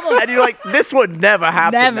 that is Home Alone. and you're like, this would never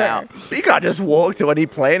happen Never. now. You can't just walk to any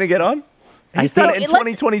plane and get on. He's done it in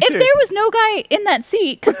 2022. If there was no guy in that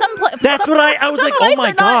seat, because That's what I was like, oh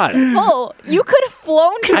my God. Full, you could have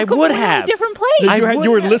flown to I a would completely have. different place.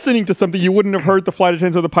 You were listening to something. You wouldn't have heard the flight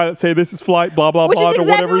attendants or the pilot say, "This is flight blah blah Which blah" is to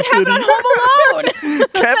exactly whatever what city. happened on Home Alone.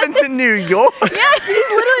 Kevin's in New York. Yeah,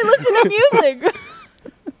 he's literally listening to music.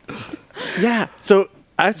 Yeah. So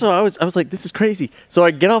I was like, this is crazy. So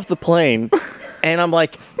I get off the plane, and I'm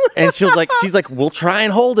like, and she's like, we'll try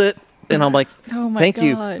and hold it. And I'm like, Oh my thank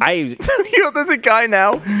you. God. There's a guy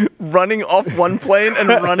now running off one plane and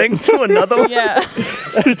running to another one. Yeah.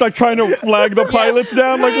 He's like trying to flag the pilots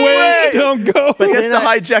down. Like, wait, don't go. But he has to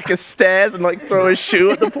hijack his stairs and like throw his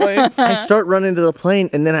shoe at the plane. I start running to the plane,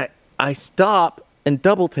 and then I stop and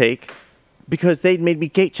double take because they made me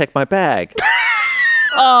gate check my bag.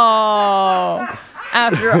 Oh.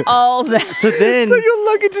 After all that. So then, So your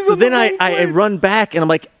luggage is so on the then wrong I plane. run back, and I'm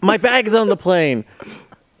like, my bag is on the plane.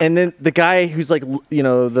 And then the guy who's like, you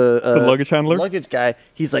know, the luggage handler? luggage guy,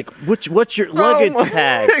 he's like, what's your luggage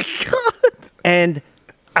tag? And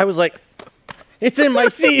I was like, it's in my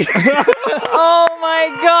seat. Oh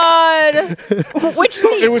my God. Which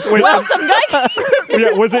seat? it was- wait, well, some guy.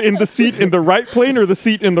 Yeah, was it in the seat in the right plane or the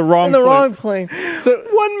seat in the wrong In the plane? wrong plane. So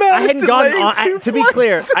One man I was hadn't gotten delaying on. two To be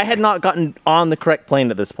clear, I had not gotten on the correct plane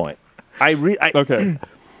at this point. Okay.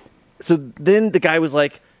 So then the guy was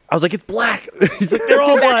like, I was like, it's black. He's like, they're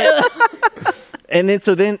all black. And then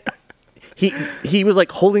he was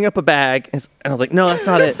like holding up a bag, and I was like, no, that's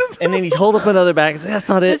not it. And then he hold up another bag, and I said, that's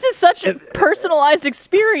not it. This is such a personalized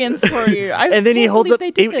experience for you. And then he can't holds believe up.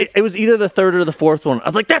 they did this. It was either the third or the fourth one. I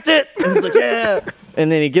was like, that's it. And he's like, yeah.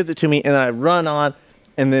 And then he gives it to me, and then I run on,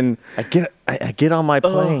 and then I get on my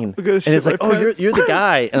plane, I'm gonna and shit it's like, my oh, pants. you're the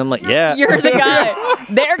guy, and I'm like, yeah. You're the guy.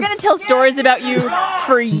 They're going to tell stories about you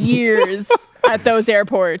for years at those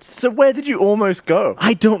airports. So where did you almost go?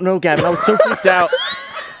 I don't know, Gavin. I was so freaked out.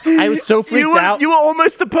 I was so freaked out. You were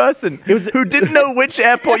almost a person who didn't know which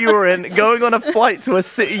airport you were in, going on a flight to a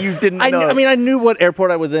city you didn't know. I knew what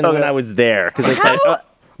airport I was in when I was there because I said.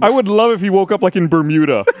 I would love if he woke up like in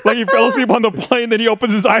Bermuda. Like he fell asleep on the plane, then he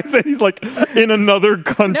opens his eyes and he's like in another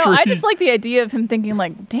country. No, I just like the idea of him thinking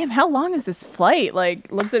like, damn, how long is this flight?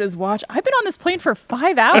 Like, looks at his watch. I've been on this plane for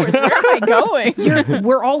 5 hours. Where am I going?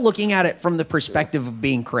 We're all looking at it from the perspective of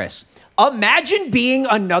being Chris. Imagine being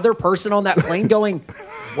another person on that plane going,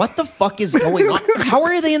 what the fuck is going on? How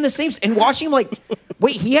are they in the same... And watching him like,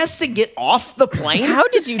 wait, he has to get off the plane? How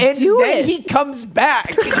did you and do then it? he comes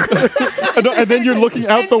back. and then you're looking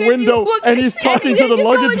out the window and he's talking to the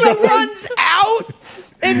luggage He guy. runs out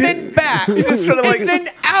and then back. just trying to, like- and then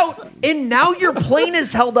out. And now your plane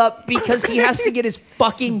is held up because he has to get his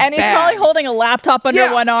fucking And he's bag. probably holding a laptop under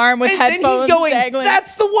Yeah. one arm with and headphones then he's going, dangling.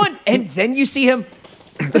 that's the one. And then you see him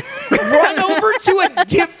run over to a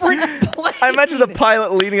different plane. I imagine the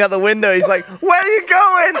pilot leaning out the window. He's like, where are you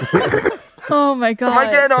going? Oh my God. Am I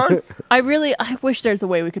getting on? I wish there's a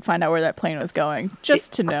way we could find out where that plane was going,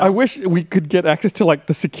 just to know. I wish we could get access to like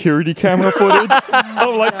the security camera footage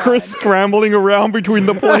of like Chris scrambling around between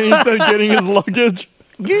the planes and getting his luggage.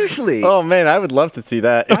 Usually. Oh man, I would love to see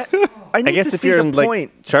that. I need guess to if see you're the in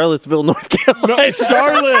point. like Charlottesville, North Carolina. No, it's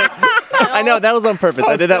Charlotte. I know that was on purpose.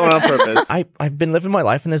 I did that one on purpose. I've been living my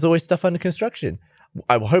life and there's always stuff under construction.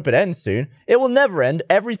 I hope it ends soon. It will never end.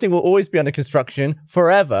 Everything will always be under construction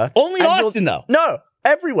forever. Only And you'll- Austin, though. No,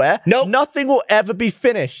 everywhere. Nope. Nothing will ever be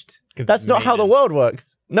finished. 'Cause That's it's not how the maintenance. world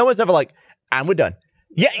works. No one's ever like, and we're done.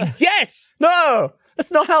 Yeah. Yes. No,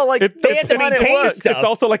 that's not how like They have to planet maintain works. stuff. It's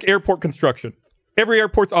also like airport construction. Every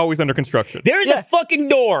airport's always under construction. There's a fucking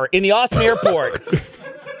door in the Austin airport.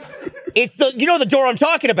 It's the door I'm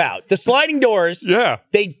talking about. The sliding doors. Yeah.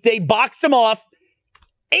 They boxed them off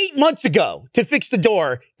 8 months ago to fix the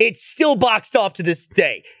door. It's still boxed off to this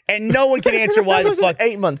day. And no one can answer why That the was fuck.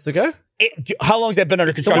 8 months ago. How long has that been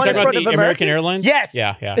under construction? one in Talking about front the of American American? Airlines? Yes.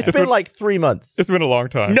 Yeah, yeah. It's been like 3 months. It's been a long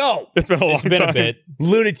time. No. It's been a long It's been time. a bit.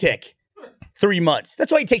 Lunatic. 3 months.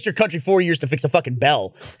 That's why it takes your country 4 years to fix a fucking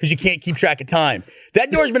bell, because you can't keep track of time.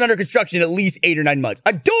 That door's been under construction at least 8 or 9 months.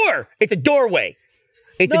 A door! It's a doorway.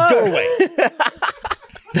 It's a doorway.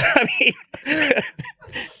 I mean,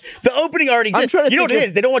 the opening already exists. You know what it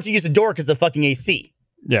is? They don't want you to use the door because of the fucking AC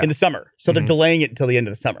Yeah. in the summer. So they're delaying it until the end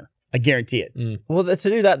of the summer. I guarantee it. Well, to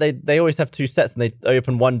do that, they always have two sets, and they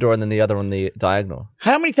open one door and then the other on the diagonal.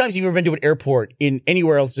 How many times have you ever been to an airport in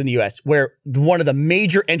anywhere else in the U.S. where one of the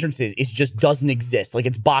major entrances just doesn't exist? Like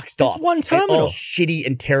it's boxed off. One and terminal. all shitty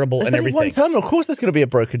and terrible There's and only everything. one terminal. Of course, there's going to be a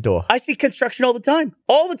broken door. I see construction all the time.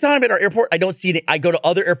 All the time at our airport. I don't see it. I go to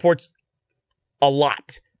other airports a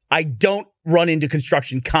lot. I don't run into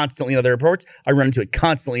construction constantly in other airports. I run into it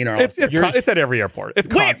constantly in our It's office. it's at every airport. It's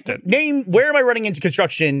constant. Where am I running into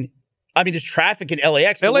construction? I mean, there's traffic in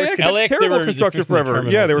LAX. but LAX where's- had terrible construction forever.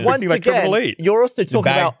 Yeah, they were Once fixing like again, Terminal 8. you're also talking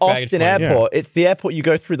about baggage Austin claim. Airport. It's the airport you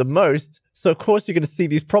go through the most, so of course you're going to see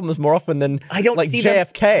these problems more often than I don't like see them.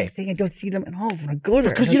 JFK. I'm saying I don't see them at all when I go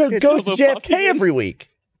there. Because you don't go to JFK every week.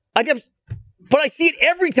 But I see it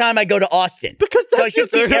every time I go to Austin. Because so I should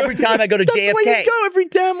see it every time I go to That's JFK. where you go every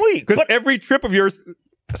damn week. Because every trip of yours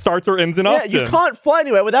starts or ends in Yeah, Austin. you can't fly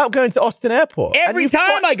anywhere without going to Austin Airport. Every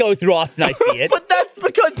time I go through Austin, I see it. But that's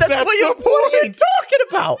because what are you talking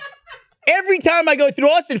about? Every time I go through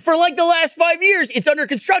Austin for like the last 5 years, it's under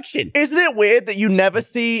construction. Isn't it weird that you never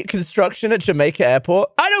see construction at Jamaica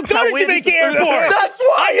Airport? I don't go How to weird is Jamaica this? Airport. That's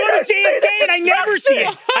why I you go don't to see the JFK and I never see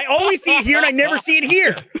it. I always see it here and I never see it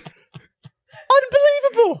here.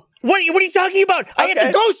 Unbelievable. What are you talking about? I have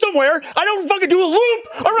to go somewhere. I don't fucking do a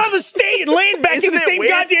loop around the state and land back in Isn't the it same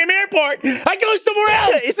weird? goddamn airport. I go somewhere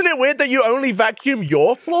else. Isn't it weird that you only vacuum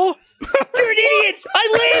your floor? You're an idiot.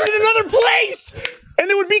 I land in another place. And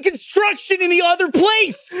there would be construction in the other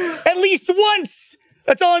place at least once.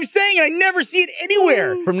 That's all I'm saying. And I never see it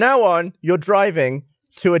anywhere. From now on, you're driving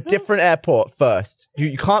to a different airport first.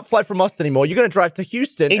 You can't fly from Austin anymore. You're going to drive to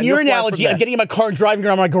Houston. In and your you'll fly analogy, from there. I'm getting in my car and driving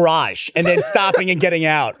around my garage and then stopping and getting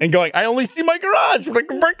out and going, I only see my garage.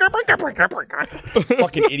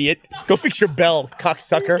 Fucking idiot. Go fix your bell,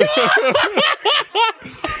 cocksucker.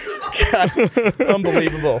 God,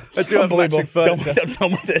 unbelievable. Unbelievable. I'm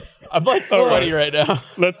done with this. I'm like sweaty right now.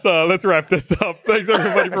 Let's wrap this up. Thanks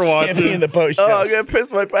everybody for watching. Get me in the post show. Oh, I'm going to piss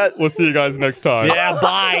my pants. We'll see you guys next time. Yeah,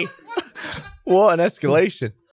 bye. What an escalation.